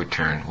of no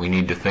return. We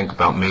need to think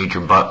about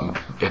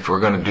if we're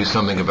going to do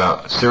something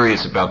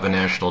serious about the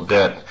national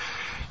debt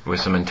with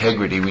some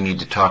integrity, we need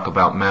to talk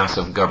about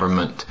massive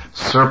government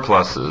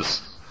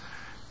surpluses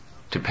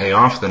to pay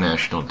off the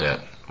national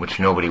debt, which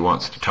nobody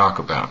wants to talk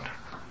about.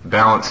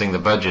 Balancing the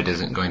budget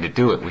isn't going to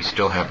do it. We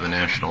still have the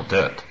national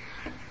debt.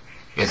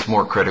 It's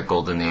more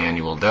critical than the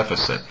annual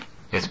deficit.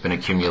 It's been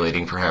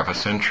accumulating for half a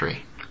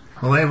century.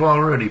 Well, they've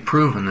already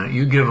proven that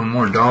you give them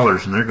more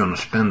dollars and they're going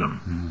to spend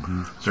them.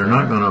 Mm-hmm. They're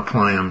not going to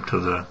apply them to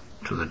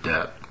the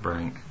debt.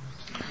 Right.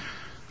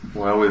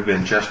 Well, we've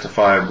been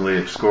justifiably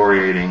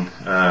excoriating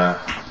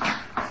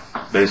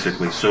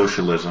basically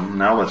socialism.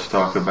 Now let's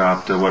talk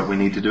about what we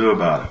need to do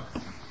about it.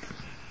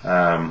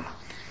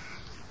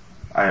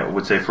 I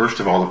would say, first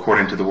of all,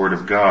 according to the Word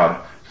of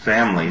God,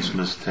 families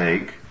must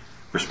take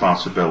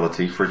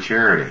responsibility for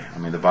charity. I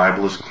mean, the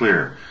Bible is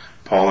clear.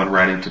 Paul, in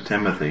writing to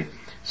Timothy,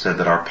 said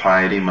that our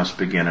piety must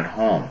begin at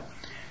home.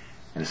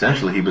 And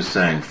essentially he was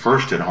saying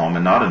first at home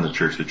and not in the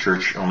church. The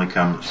church only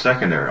comes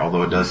secondary,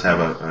 although it does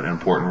have an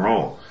important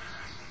role.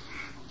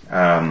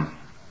 And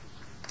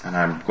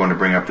I'm going to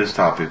bring up this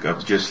topic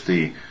of just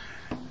the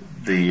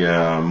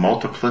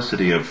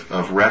multiplicity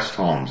of rest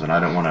homes, and I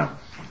don't want to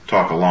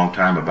talk a long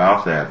time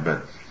about that,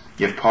 but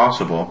if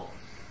possible,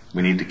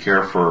 we need to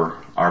care for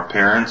our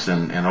parents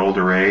in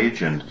older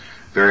age and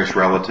various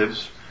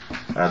relatives.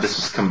 This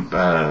is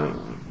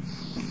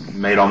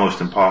made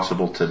almost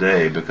impossible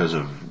today because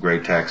of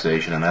great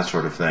taxation and that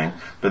sort of thing,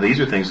 but these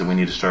are things that we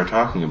need to start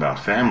talking about.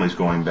 Families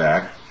going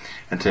back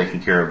and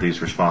taking care of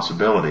these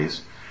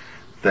responsibilities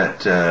that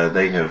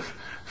they have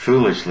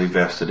foolishly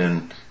vested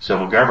in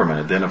civil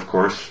government. And then, of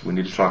course, we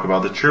need to talk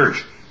about the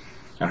church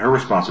and her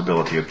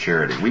responsibility of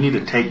charity. We need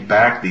to take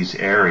back these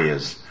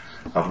areas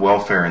of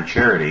welfare and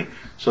charity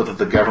so that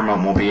the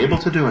government won't be able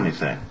to do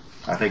anything.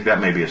 I think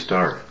that may be a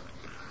start.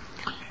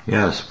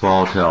 Yes,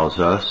 Paul tells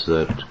us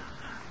that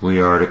we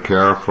are to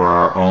care for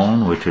our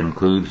own, which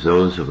includes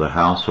those of the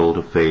household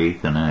of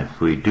faith, and if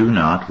we do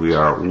not, we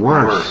are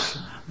worse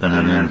than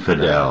an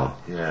infidel.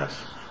 Yes.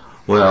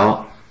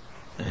 Well,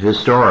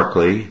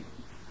 historically,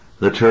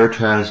 the church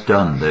has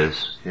done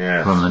this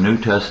from the New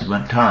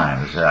Testament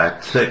times.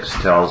 Act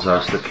 6 tells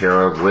us the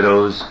care of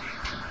widows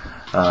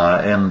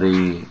in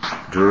the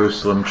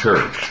Jerusalem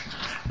church,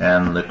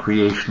 and the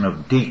creation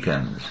of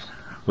deacons,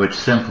 which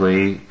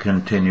simply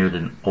continued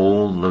an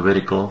old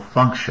Levitical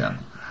function.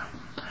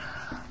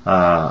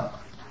 The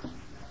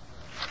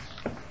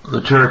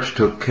church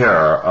took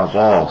care of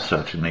all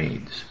such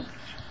needs,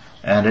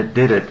 and it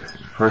did it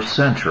for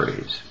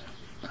centuries.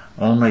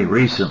 Only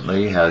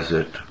recently has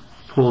it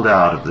pulled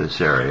out of this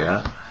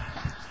area.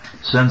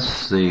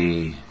 Since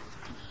the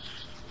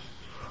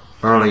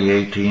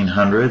early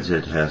 1800s,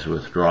 it has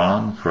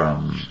withdrawn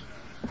from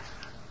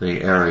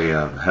the area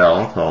of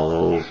health,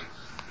 although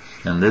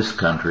in this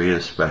country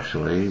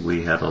especially,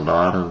 we had a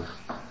lot of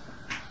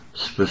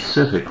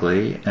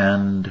specifically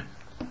and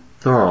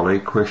thoroughly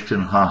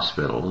Christian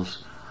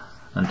hospitals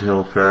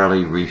until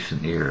fairly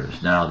recent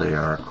years. Now they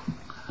are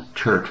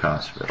church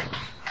hospitals.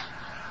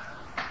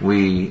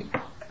 We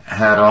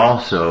had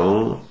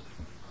also,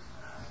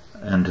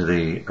 into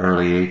the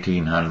early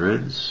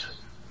 1800s,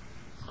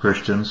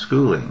 Christian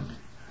schooling.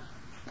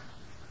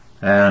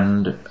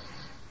 And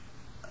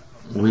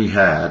we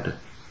had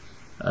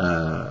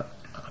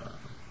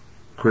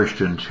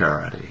Christian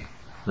charity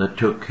that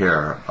took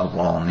care of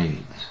all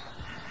needs.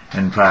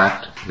 In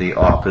fact, the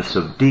office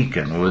of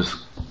deacon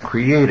was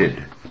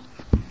created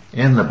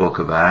in the book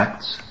of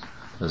Acts,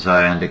 as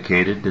I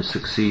indicated, to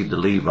succeed the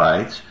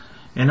Levites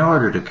in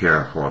order to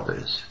care for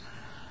this.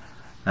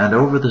 And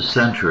over the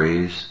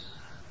centuries,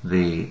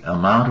 the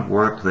amount of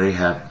work they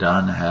have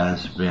done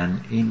has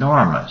been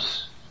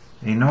enormous.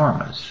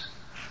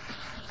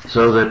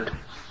 So that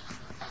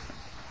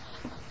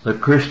the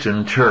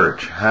Christian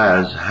church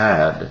has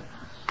had,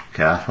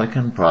 Catholic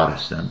and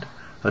Protestant,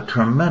 a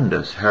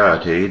tremendous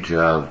heritage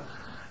of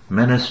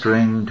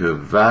ministering to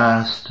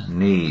vast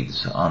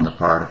needs on the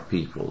part of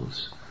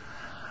peoples.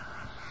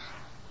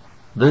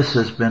 This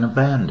has been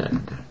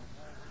abandoned,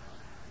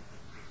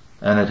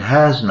 and it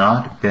has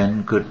not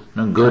been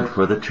good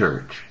for the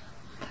church.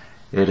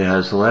 It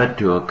has led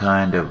to a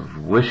kind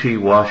of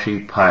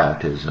wishy-washy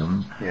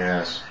pietism,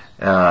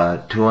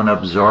 to an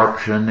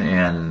absorption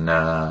in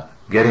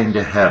getting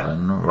to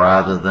heaven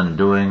rather than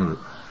doing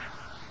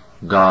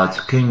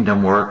God's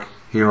kingdom work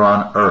here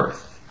on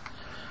earth.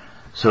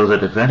 So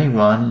that if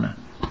anyone,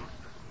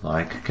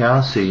 like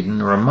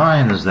Chalcedon,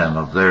 reminds them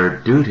of their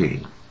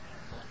duty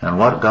and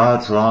what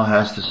God's law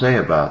has to say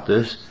about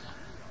this,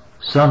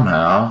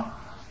 somehow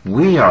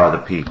we are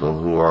the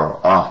people who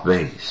are off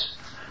base.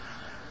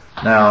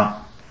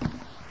 Now,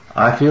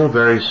 I feel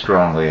very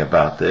strongly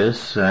about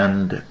this,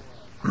 and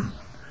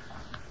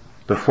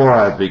before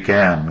I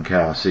began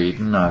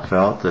Chalcedon, I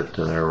felt that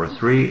there were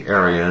 3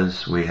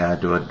 areas we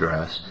had to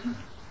address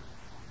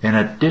in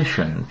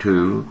addition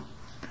to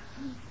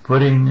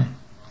putting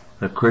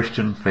the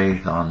Christian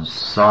faith on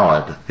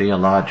solid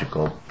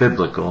theological,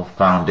 biblical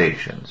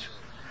foundations.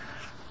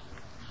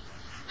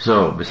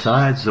 So,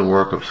 besides the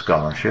work of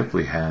scholarship,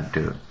 we had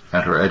to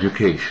enter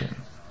education.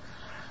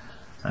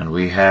 And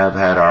we have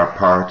had our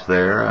part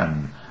there,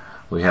 and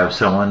we have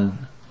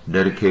someone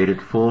dedicated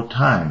full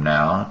time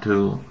now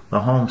to the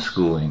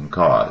homeschooling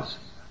cause,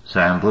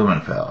 Sam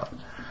Blumenfeld.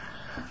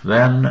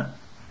 Then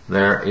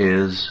there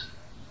is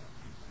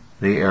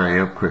the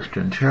area of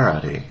Christian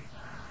charity.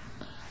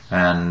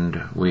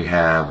 And we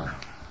have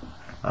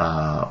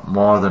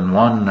more than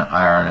one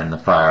iron in the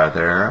fire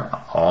there,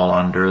 all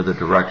under the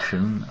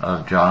direction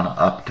of John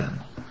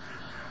Upton.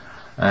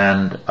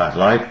 And I'd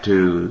like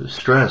to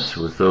stress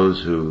with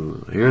those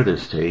who hear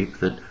this tape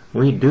that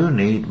we do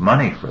need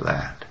money for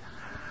that.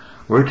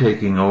 We're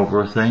taking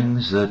over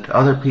things that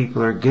other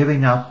people are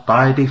giving up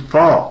by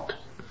default.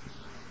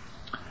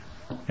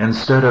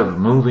 Instead of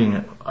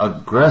moving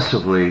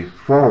aggressively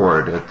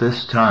forward at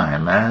this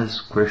time as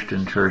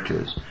Christian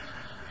churches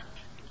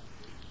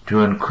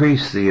to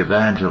increase the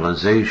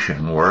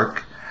evangelization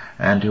work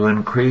and to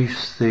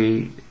increase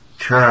the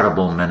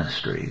charitable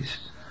ministries,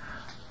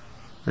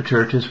 the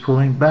church is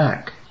pulling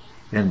back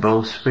in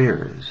both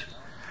spheres.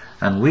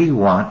 And we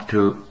want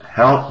to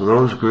help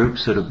those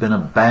groups that have been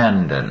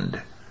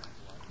abandoned.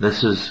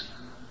 This is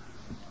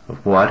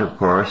what, of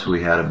course,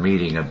 we had a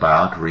meeting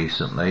about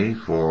recently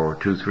for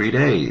 2-3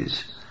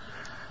 days.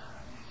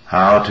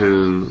 How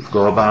to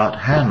go about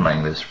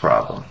handling this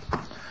problem.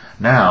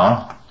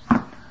 Now,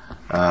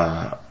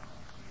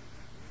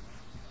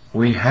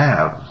 we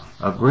have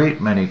a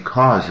great many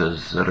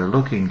causes that are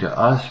looking to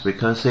us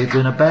because they've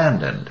been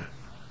abandoned.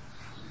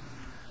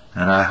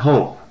 And I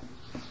hope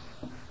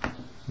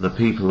the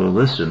people who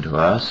listen to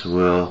us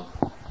will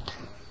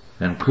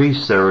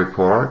increase their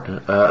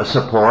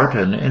support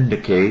and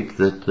indicate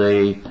that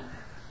they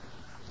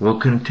will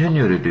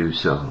continue to do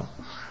so.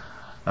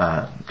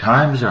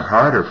 Times are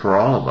harder for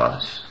all of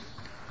us,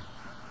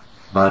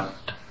 but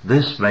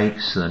this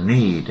makes the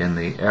need in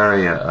the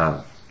area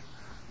of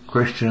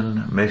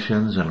Christian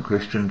missions and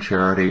Christian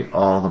charity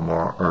all the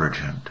more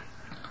urgent.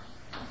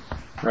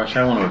 Rush,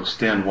 I want to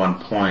extend one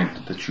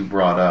point that you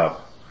brought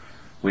up.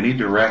 We need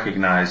to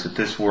recognize that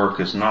this work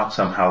is not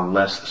somehow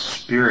less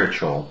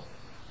spiritual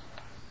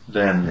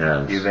than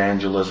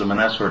evangelism and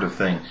that sort of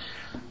thing.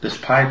 This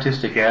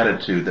pietistic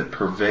attitude that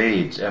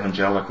pervades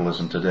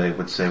evangelicalism today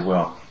would say,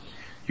 well,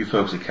 you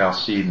folks at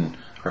Chalcedon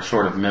are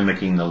sort of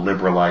mimicking the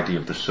liberal idea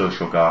of the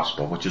social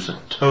gospel, which is a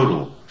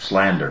total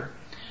slander.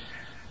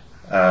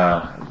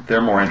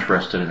 They're more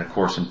interested, of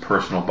course, in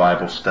personal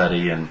Bible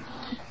study and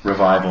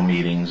revival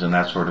meetings and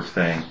that sort of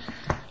thing,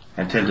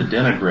 and tend to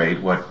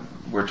denigrate what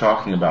we're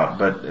talking about.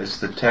 But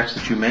as the text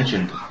that you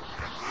mentioned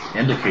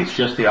indicates,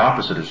 just the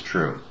opposite is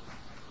true.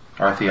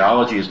 Our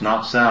theology is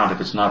not sound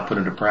if it's not put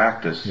into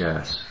practice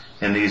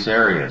in these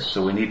areas.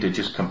 So we need to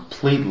just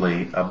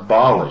completely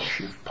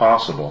abolish, if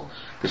possible,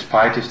 this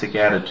pietistic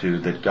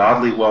attitude that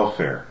godly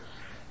welfare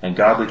and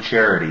godly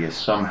charity is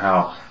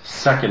somehow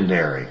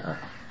secondary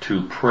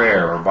to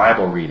prayer or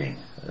Bible reading.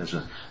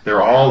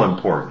 They're all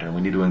important, and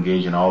we need to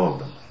engage in all of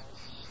them.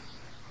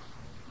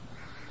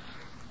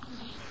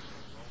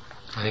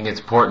 I think it's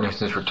important,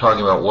 since we're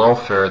talking about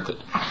welfare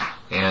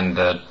and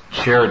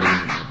charity,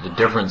 the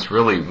difference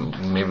really,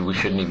 maybe we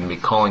shouldn't even be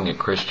calling it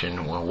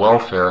Christian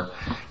welfare.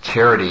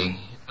 Charity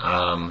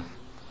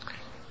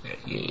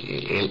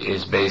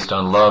is based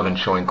on love and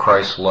showing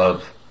Christ's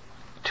love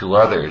to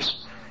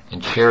others,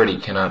 and charity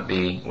cannot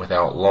be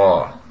without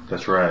law.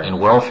 That's right. And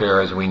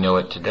welfare, as we know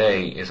it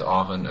today, is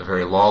often a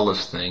very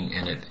lawless thing,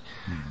 and it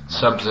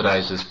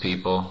subsidizes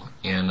people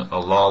in a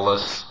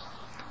lawless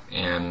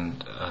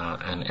and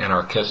an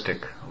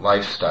anarchistic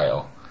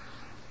lifestyle.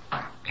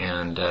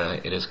 And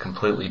it is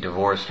completely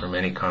divorced from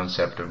any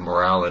concept of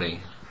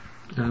morality.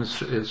 And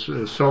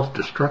it's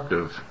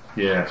self-destructive.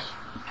 Yes.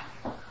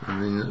 I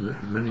mean,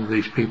 many of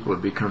these people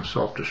have become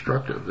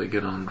self-destructive. They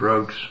get on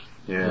drugs,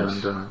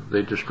 and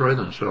they destroy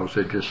themselves.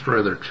 They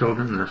destroy their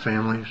children and their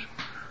families.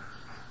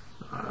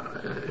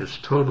 It's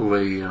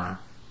totally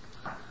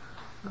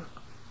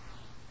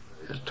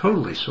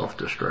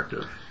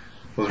self-destructive.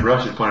 Well, as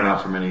Rush has pointed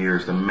out for many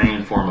years, the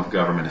main form of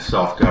government is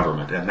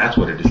self-government, and that's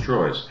what it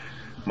destroys.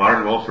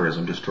 Modern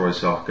welfarism destroys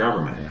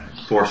self-government.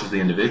 It forces the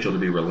individual to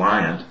be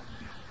reliant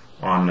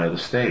on the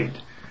state.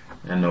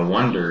 And no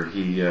wonder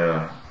he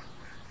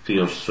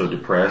feels so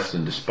depressed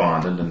and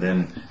despondent, and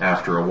then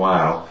after a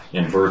while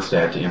inverts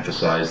that to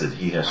emphasize that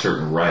he has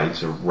certain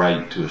rights, a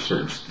right to a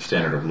certain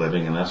standard of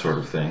living and that sort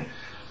of thing.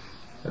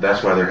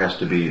 That's why there has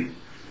to be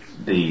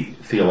the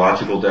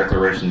theological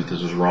declaration that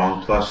this is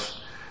wrong, plus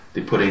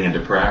the putting into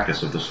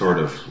practice of the sort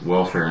of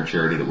welfare and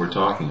charity that we're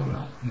talking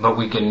about. But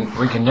we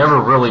can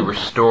never really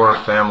restore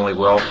family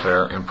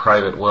welfare and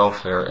private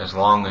welfare as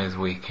long as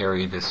we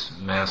carry this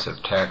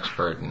massive tax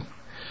burden.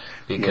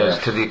 Because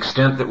to the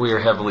extent that we are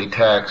heavily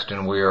taxed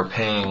and we are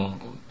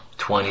paying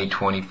 20,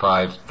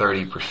 25,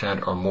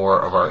 30% or more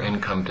of our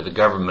income to the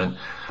government,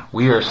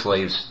 we are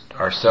slaves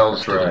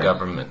ourselves to the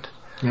government.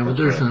 Yeah, but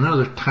there's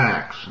another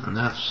tax, and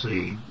that's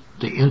the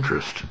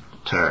interest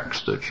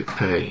tax that you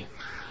pay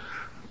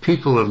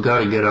people have got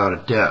to get out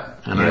of debt,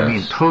 and I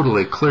mean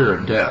totally clear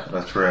of debt.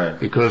 That's right.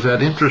 Because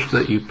that interest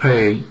that you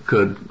pay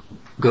could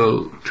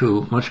go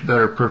to much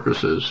better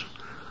purposes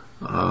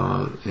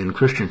in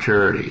Christian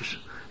charities,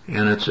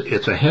 and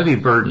it's a heavy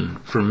burden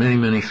for many,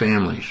 many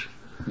families.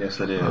 Yes,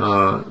 it is.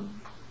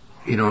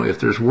 If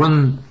there's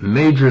one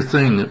major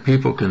thing that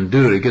people can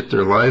do to get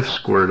their life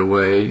squared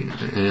away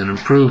and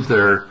improve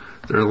their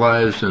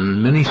lives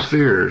in many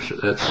spheres,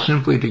 that's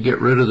simply to get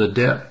rid of the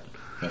debt.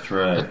 That's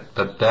right.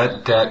 But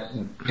that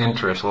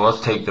interest, well,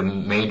 let's take the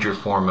major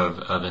form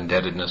of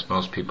indebtedness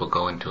most people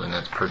go into, and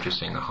that's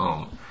purchasing a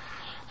home.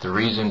 The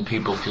reason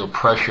people feel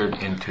pressured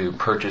into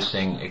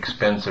purchasing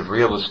expensive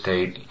real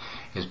estate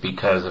is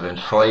because of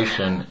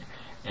inflation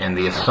and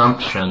the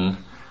assumption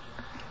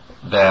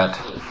that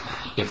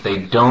if they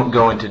don't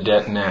go into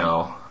debt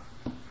now,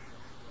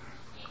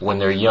 when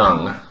they're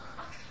young,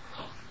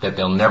 that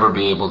they'll never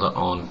be able to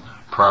own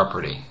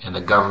property. And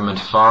the government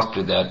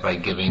fostered that by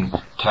giving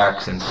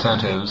tax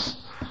incentives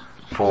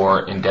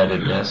for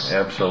indebtedness.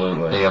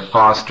 Absolutely.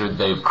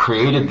 They've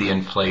created the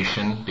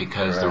inflation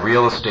because the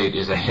real estate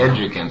is a hedge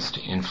against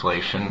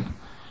inflation.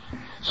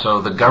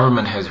 So the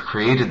government has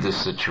created this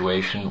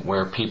situation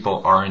where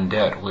people are in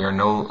debt.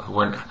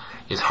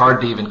 It's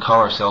hard to even call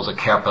ourselves a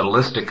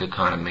capitalistic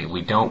economy.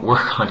 We don't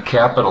work on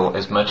capital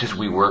as much as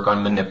we work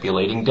on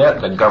manipulating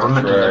debt. The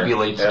government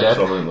manipulates debt.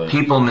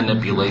 People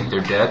manipulate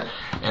their debt,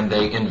 and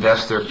they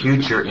invest their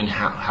future in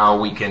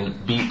how we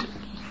can beat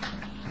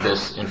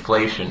this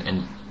inflation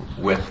and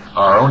with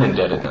our own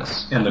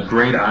indebtedness. And the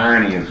great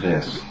irony of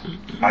this,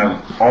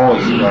 I've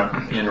always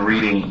struck in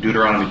reading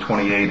Deuteronomy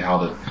 28 how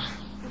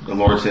the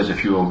Lord says,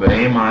 if you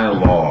obey my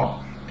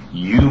law,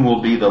 you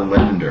will be the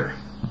lender.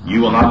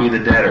 You will not be the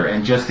debtor.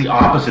 And just the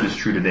opposite is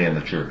true today in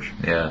the church.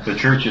 Yes. The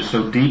church is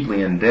so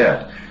deeply in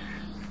debt.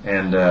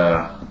 And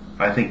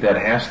I think that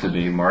has to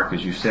be, Mark,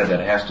 as you said, that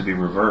has to be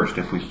reversed.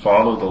 If we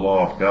follow the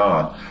law of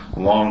God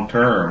long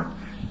term,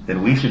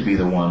 then we should be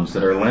the ones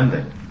that are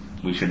lending.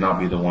 We should not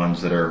be the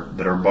ones that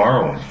are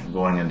borrowing,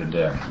 going into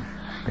debt.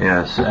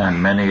 Yes,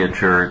 and many a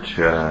church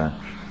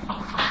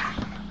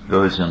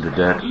goes into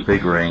debt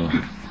figuring,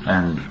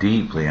 and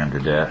deeply into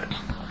debt,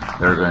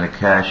 they're going to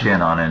cash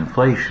in on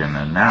inflation,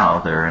 and now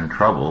they're in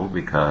trouble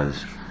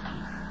because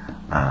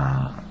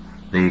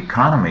the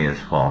economy is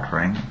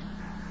faltering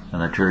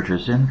and the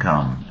church's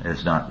income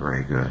is not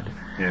very good.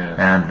 Yeah.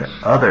 And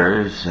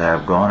others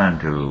have gone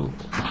into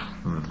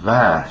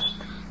vast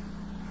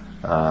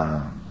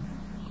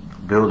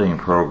building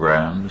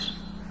programs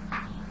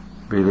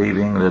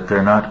believing that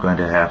they're not going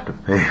to have to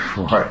pay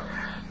for it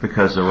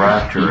because the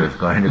rapture is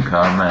going to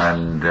come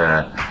and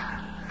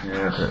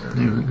yes.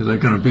 They're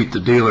going to beat the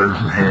dealer.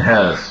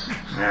 Yes.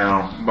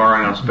 Now,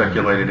 borrowing on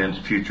speculated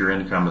into future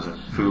income is a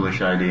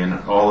foolish idea, and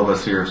all of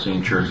us here have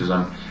seen churches.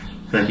 I'm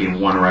thinking of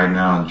one right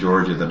now in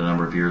Georgia that a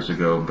number of years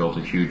ago built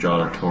a huge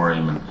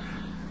auditorium and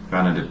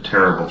got into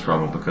terrible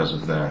trouble because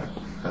of that.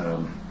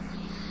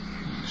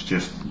 It's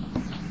just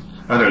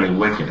utterly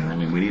wicked. I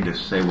mean, we need to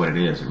say what it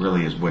is. It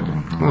really is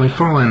wicked. Well, they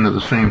fall into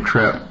the same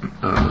trap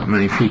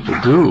many people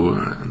do.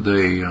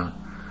 They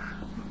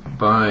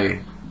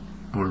buy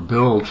or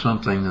build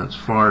something that's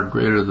far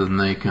greater than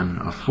they can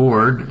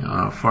afford,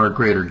 far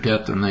greater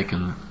debt than they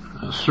can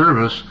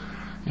service,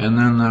 and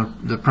then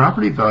the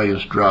property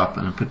values drop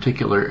in a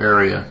particular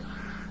area,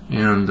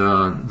 and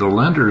the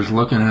lender's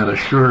looking at a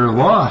sure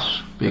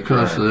loss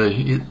because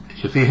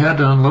if he had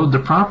to unload the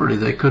property,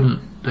 they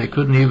couldn't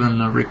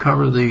even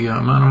recover the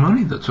amount of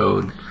money that's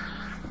owed.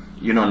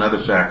 You know,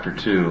 another factor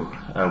too,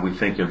 we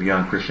think of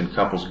young Christian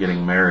couples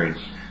getting married.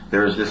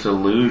 There is this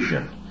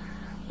illusion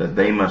that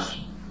they must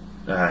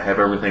have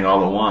everything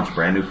all at once,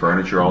 brand new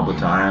furniture all the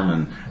time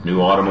and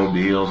new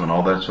automobiles and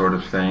all that sort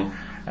of thing,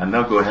 and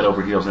they'll go head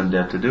over heels in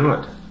debt to do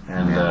it.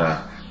 And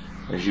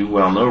as you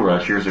well know,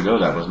 Rush, years ago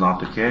that was not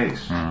the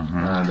case.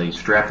 They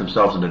strapped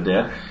themselves into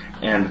debt.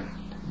 And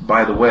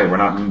by the way, we're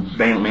not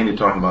mainly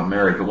talking about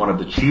marriage, but one of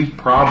the chief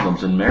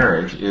problems in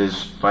marriage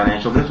is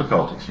financial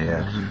difficulties.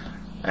 Yes.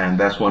 And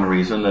that's one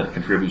reason that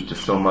contributes to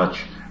so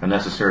much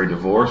unnecessary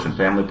divorce and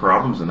family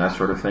problems and that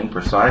sort of thing,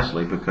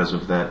 precisely because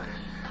of that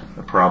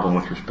problem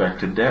with respect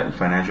to debt and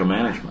financial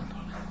management.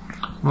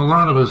 Well, a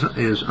lot of it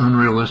is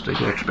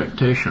unrealistic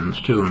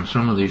expectations too, and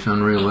some of these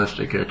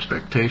unrealistic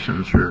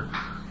expectations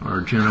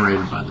are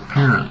generated by the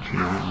parents. You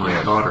know,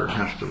 my daughter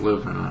has to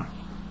live in a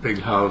big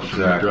house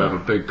and drive a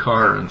big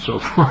car and so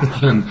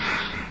forth, and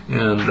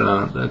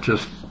that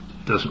just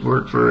doesn't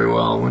work very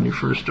well when you're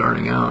first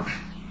starting out.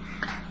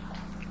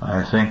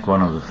 I think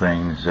one of the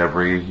things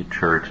every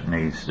church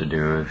needs to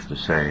do is to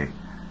say,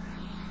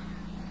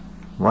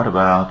 what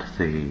about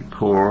the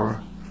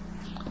poor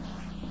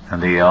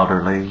and the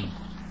elderly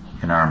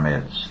in our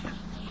midst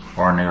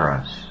or near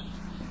us?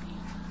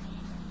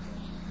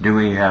 Do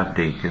we have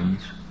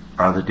deacons?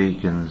 Are the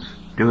deacons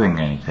doing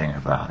anything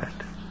about it?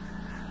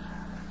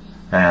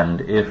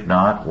 And if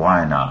not,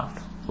 why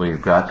not?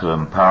 We've got to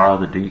empower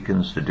the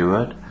deacons to do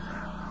it.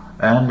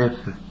 And if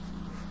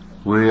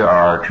we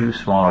are too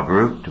small a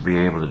group to be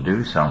able to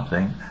do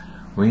something,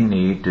 we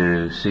need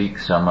to seek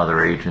some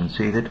other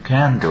agency that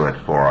can do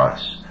it for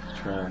us.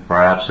 That's right.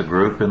 Perhaps a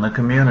group in the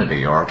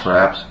community, or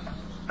perhaps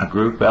a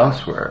group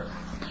elsewhere.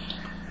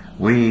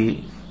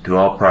 We, to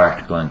all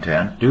practical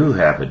intent, do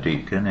have a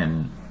deacon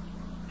in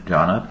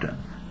John Upton,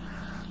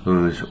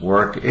 whose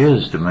work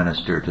is to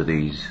minister to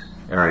these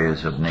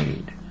areas of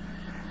need.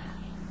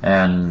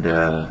 And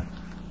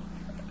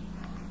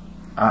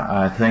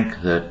I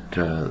think that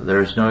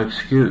there's no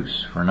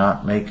excuse for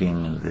not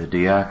making the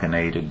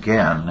diaconate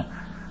again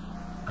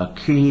a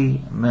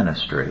key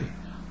ministry.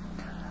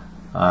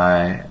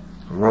 I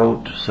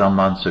wrote some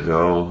months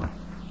ago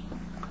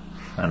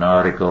an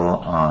article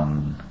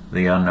on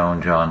the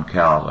unknown John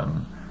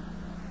Calvin,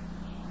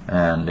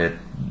 and it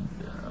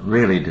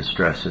really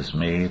distresses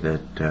me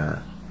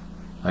that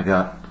I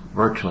got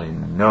virtually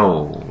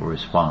no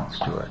response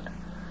to it.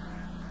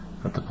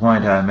 But the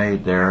point I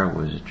made there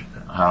was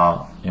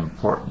how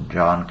important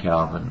John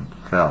Calvin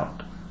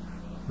felt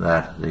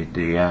that the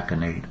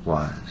diaconate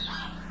was.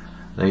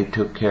 They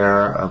took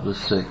care of the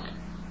sick,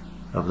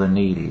 of the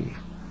needy,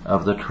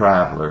 of the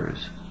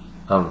travelers,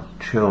 of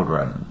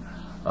children,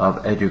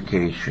 of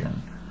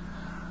education,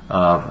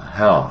 of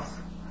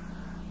health,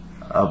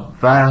 a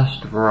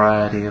vast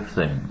variety of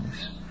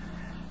things.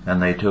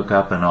 And they took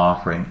up an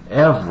offering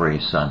every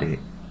Sunday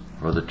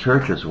for the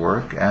church's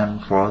work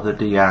and for the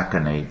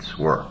diaconate's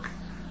work.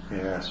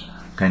 Yes.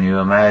 Can you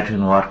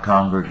imagine what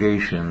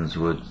congregations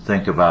would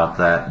think about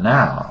that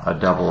now, a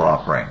double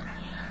offering?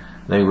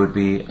 They would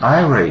be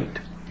irate.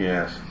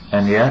 Yes.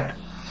 And yet,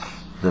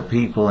 the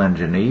people in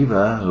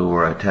Geneva who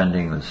were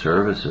attending the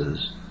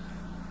services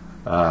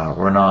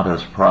were not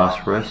as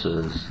prosperous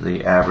as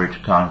the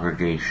average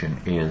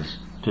congregation is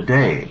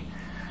today.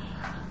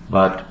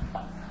 But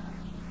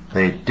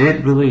they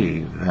did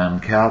believe,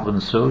 and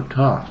Calvin so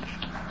taught,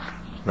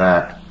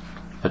 that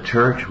a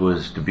church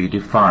was to be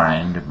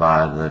defined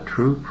by the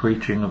true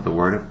preaching of the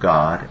Word of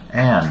God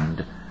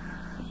and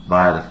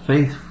by the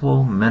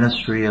faithful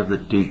ministry of the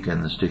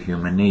deacons to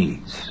human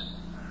needs.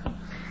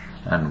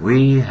 And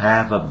we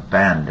have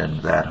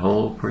abandoned that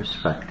whole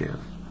perspective.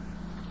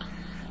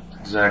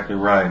 Exactly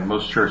right.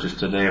 Most churches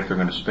today, if they're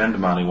going to spend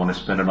money, want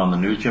to spend it on the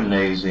new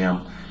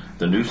gymnasium,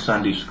 the new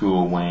Sunday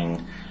school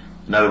wing.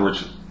 In other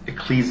words,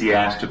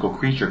 ecclesiastical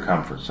creature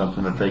comfort,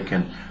 something that they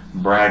can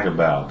brag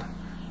about.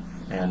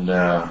 And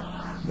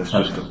that's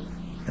just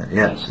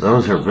yes,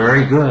 those are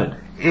very good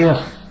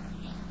if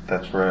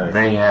that's right.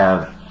 They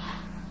have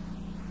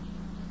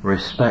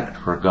respect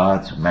for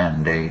God's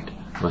mandate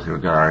with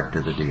regard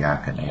to the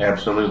diaconate.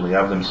 Absolutely.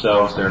 Of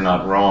themselves, they're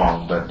not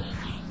wrong, but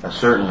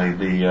certainly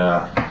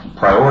the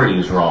priority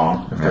is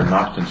wrong if they're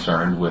not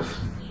concerned with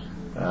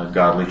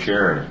godly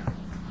charity.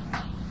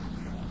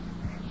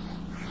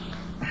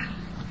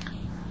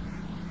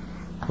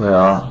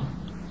 Well,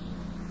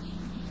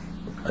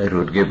 it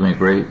would give me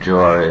great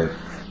joy if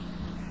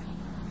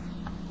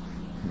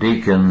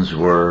deacons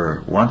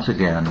were once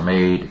again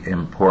made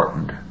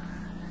important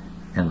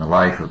in the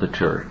life of the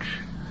church.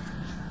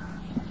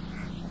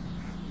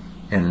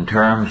 In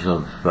terms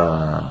of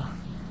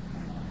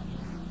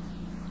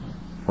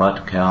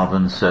what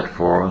Calvin set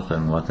forth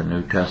and what the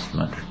New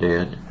Testament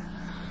did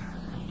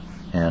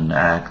in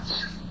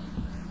Acts,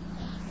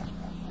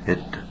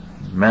 it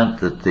meant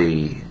that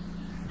the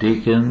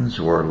deacons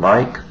were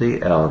like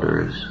the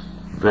elders,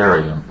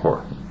 very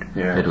important.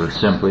 Yes. It was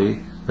simply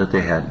that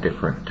they had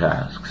different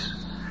tasks.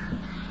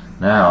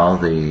 Now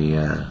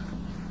the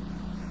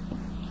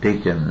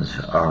deacons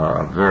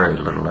are of very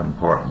little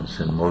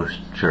importance in most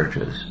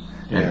churches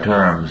in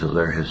terms of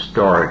their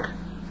historic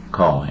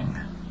calling.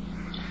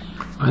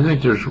 I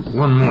think there's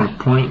one more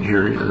point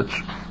here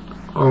that's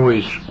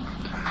always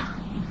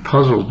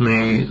puzzled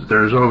me.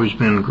 There's always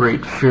been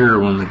great fear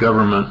when the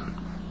government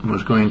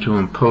was going to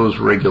impose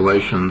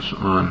regulations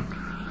on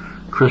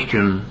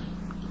Christian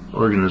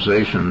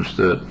organizations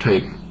that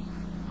take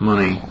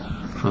money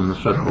from the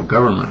federal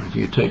government. If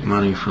you take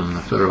money from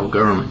the federal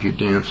government, you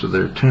dance to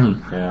their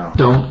tune. Yeah.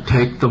 Don't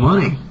take the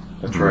money.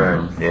 That's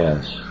right.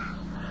 Yes.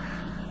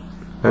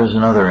 There's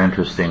another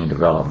interesting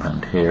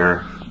development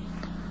here.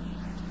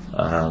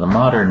 The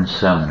modern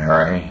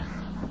seminary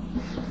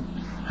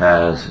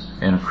has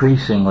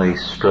increasingly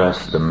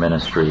stressed the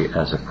ministry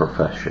as a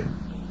profession.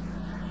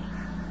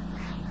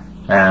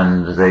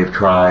 And they've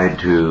tried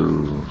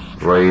to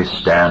raise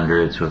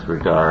standards with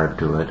regard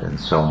to it and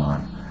so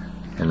on.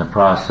 In the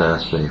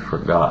process, they've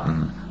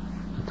forgotten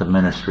that the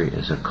ministry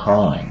is a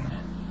calling.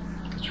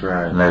 That's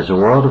right. And there's a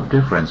world of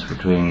difference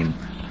between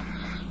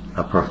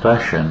a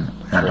profession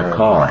and a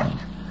calling.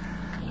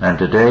 And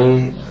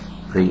today,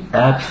 the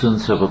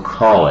absence of a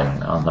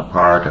calling on the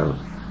part of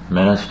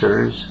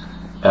ministers,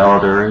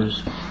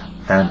 elders,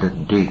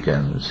 and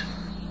deacons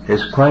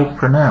is quite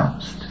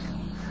pronounced.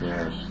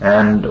 Yes.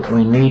 And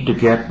we need to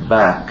get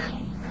back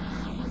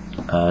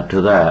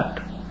to that.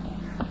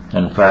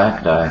 In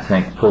fact, I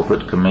think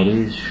pulpit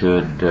committees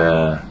should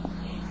try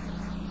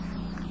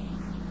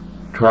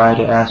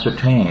to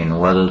ascertain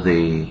whether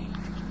the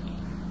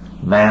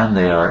man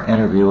they are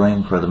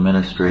interviewing for the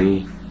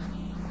ministry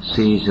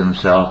sees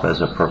himself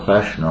as a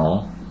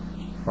professional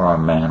or a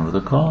man with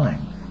a calling.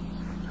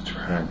 That's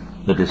right.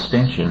 The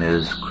distinction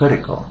is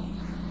critical.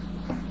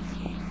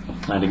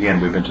 And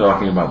again, we've been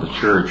talking about the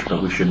church,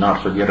 but we should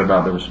not forget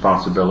about the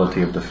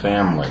responsibility of the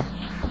family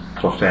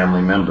for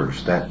family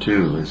members. That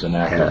too is an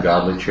act of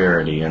godly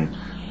charity and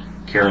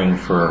caring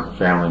for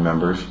family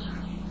members.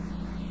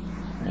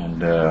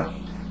 And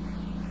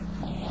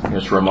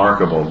it's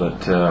remarkable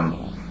that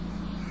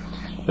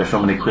there's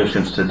so many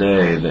Christians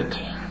today that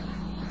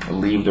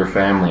leave their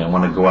family and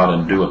want to go out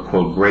and do a,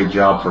 quote, great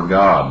job for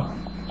God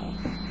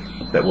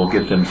that will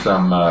get them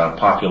some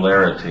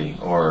popularity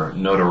or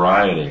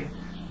notoriety.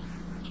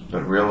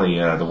 But really,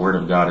 the Word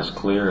of God is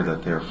clear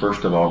that they're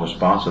first of all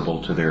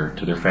responsible to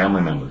their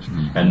family members.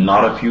 Mm-hmm. And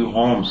not a few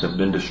homes have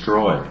been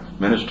destroyed,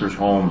 ministers'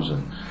 homes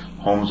and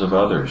homes of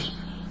others,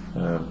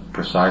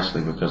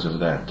 precisely because of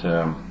that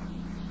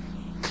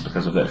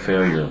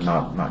failure of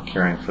not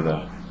caring for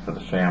the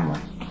family.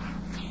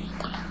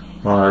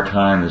 Well, our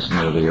time is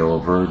nearly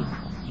over.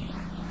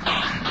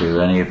 Do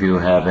any of you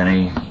have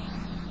any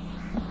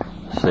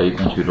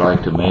statements you'd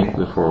like to make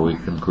before we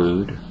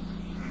conclude?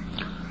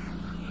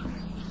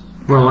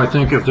 Well, I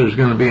think if there's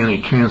going to be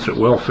any chance at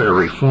welfare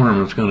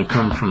reform, it's going to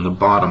come from the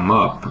bottom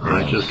up. Yes.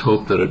 I just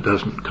hope that it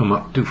doesn't come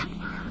up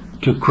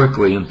too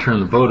quickly and turn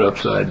the boat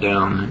upside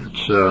down.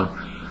 It's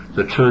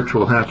the church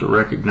will have to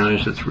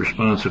recognize its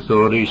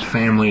responsibilities.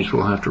 Families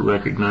will have to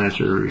recognize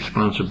their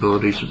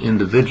responsibilities.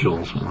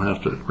 Individuals will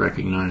have to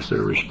recognize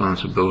their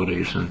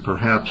responsibilities. And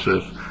perhaps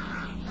if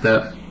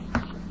that,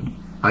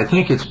 I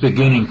think it's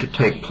beginning to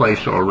take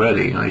place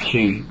already. I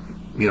see,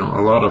 a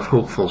lot of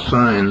hopeful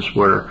signs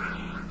where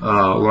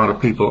a lot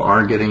of people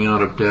are getting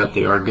out of debt.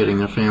 They are getting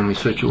their family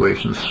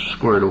situations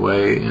squared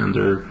away, and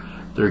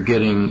they're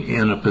getting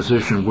in a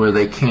position where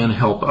they can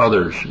help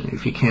others.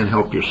 If you can't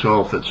help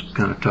yourself, it's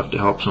kind of tough to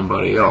help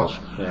somebody else.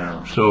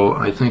 Yeah. So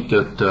I think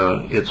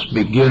that it's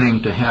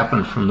beginning to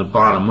happen from the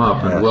bottom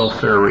up, yes. And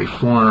welfare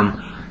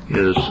reform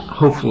is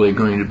hopefully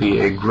going to be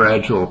a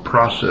gradual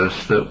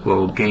process that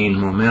will gain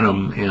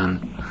momentum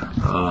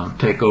and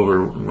take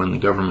over when the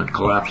government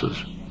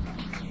collapses.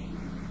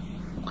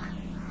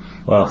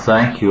 Well,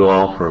 thank you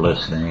all for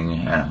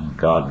listening, and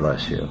God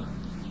bless you.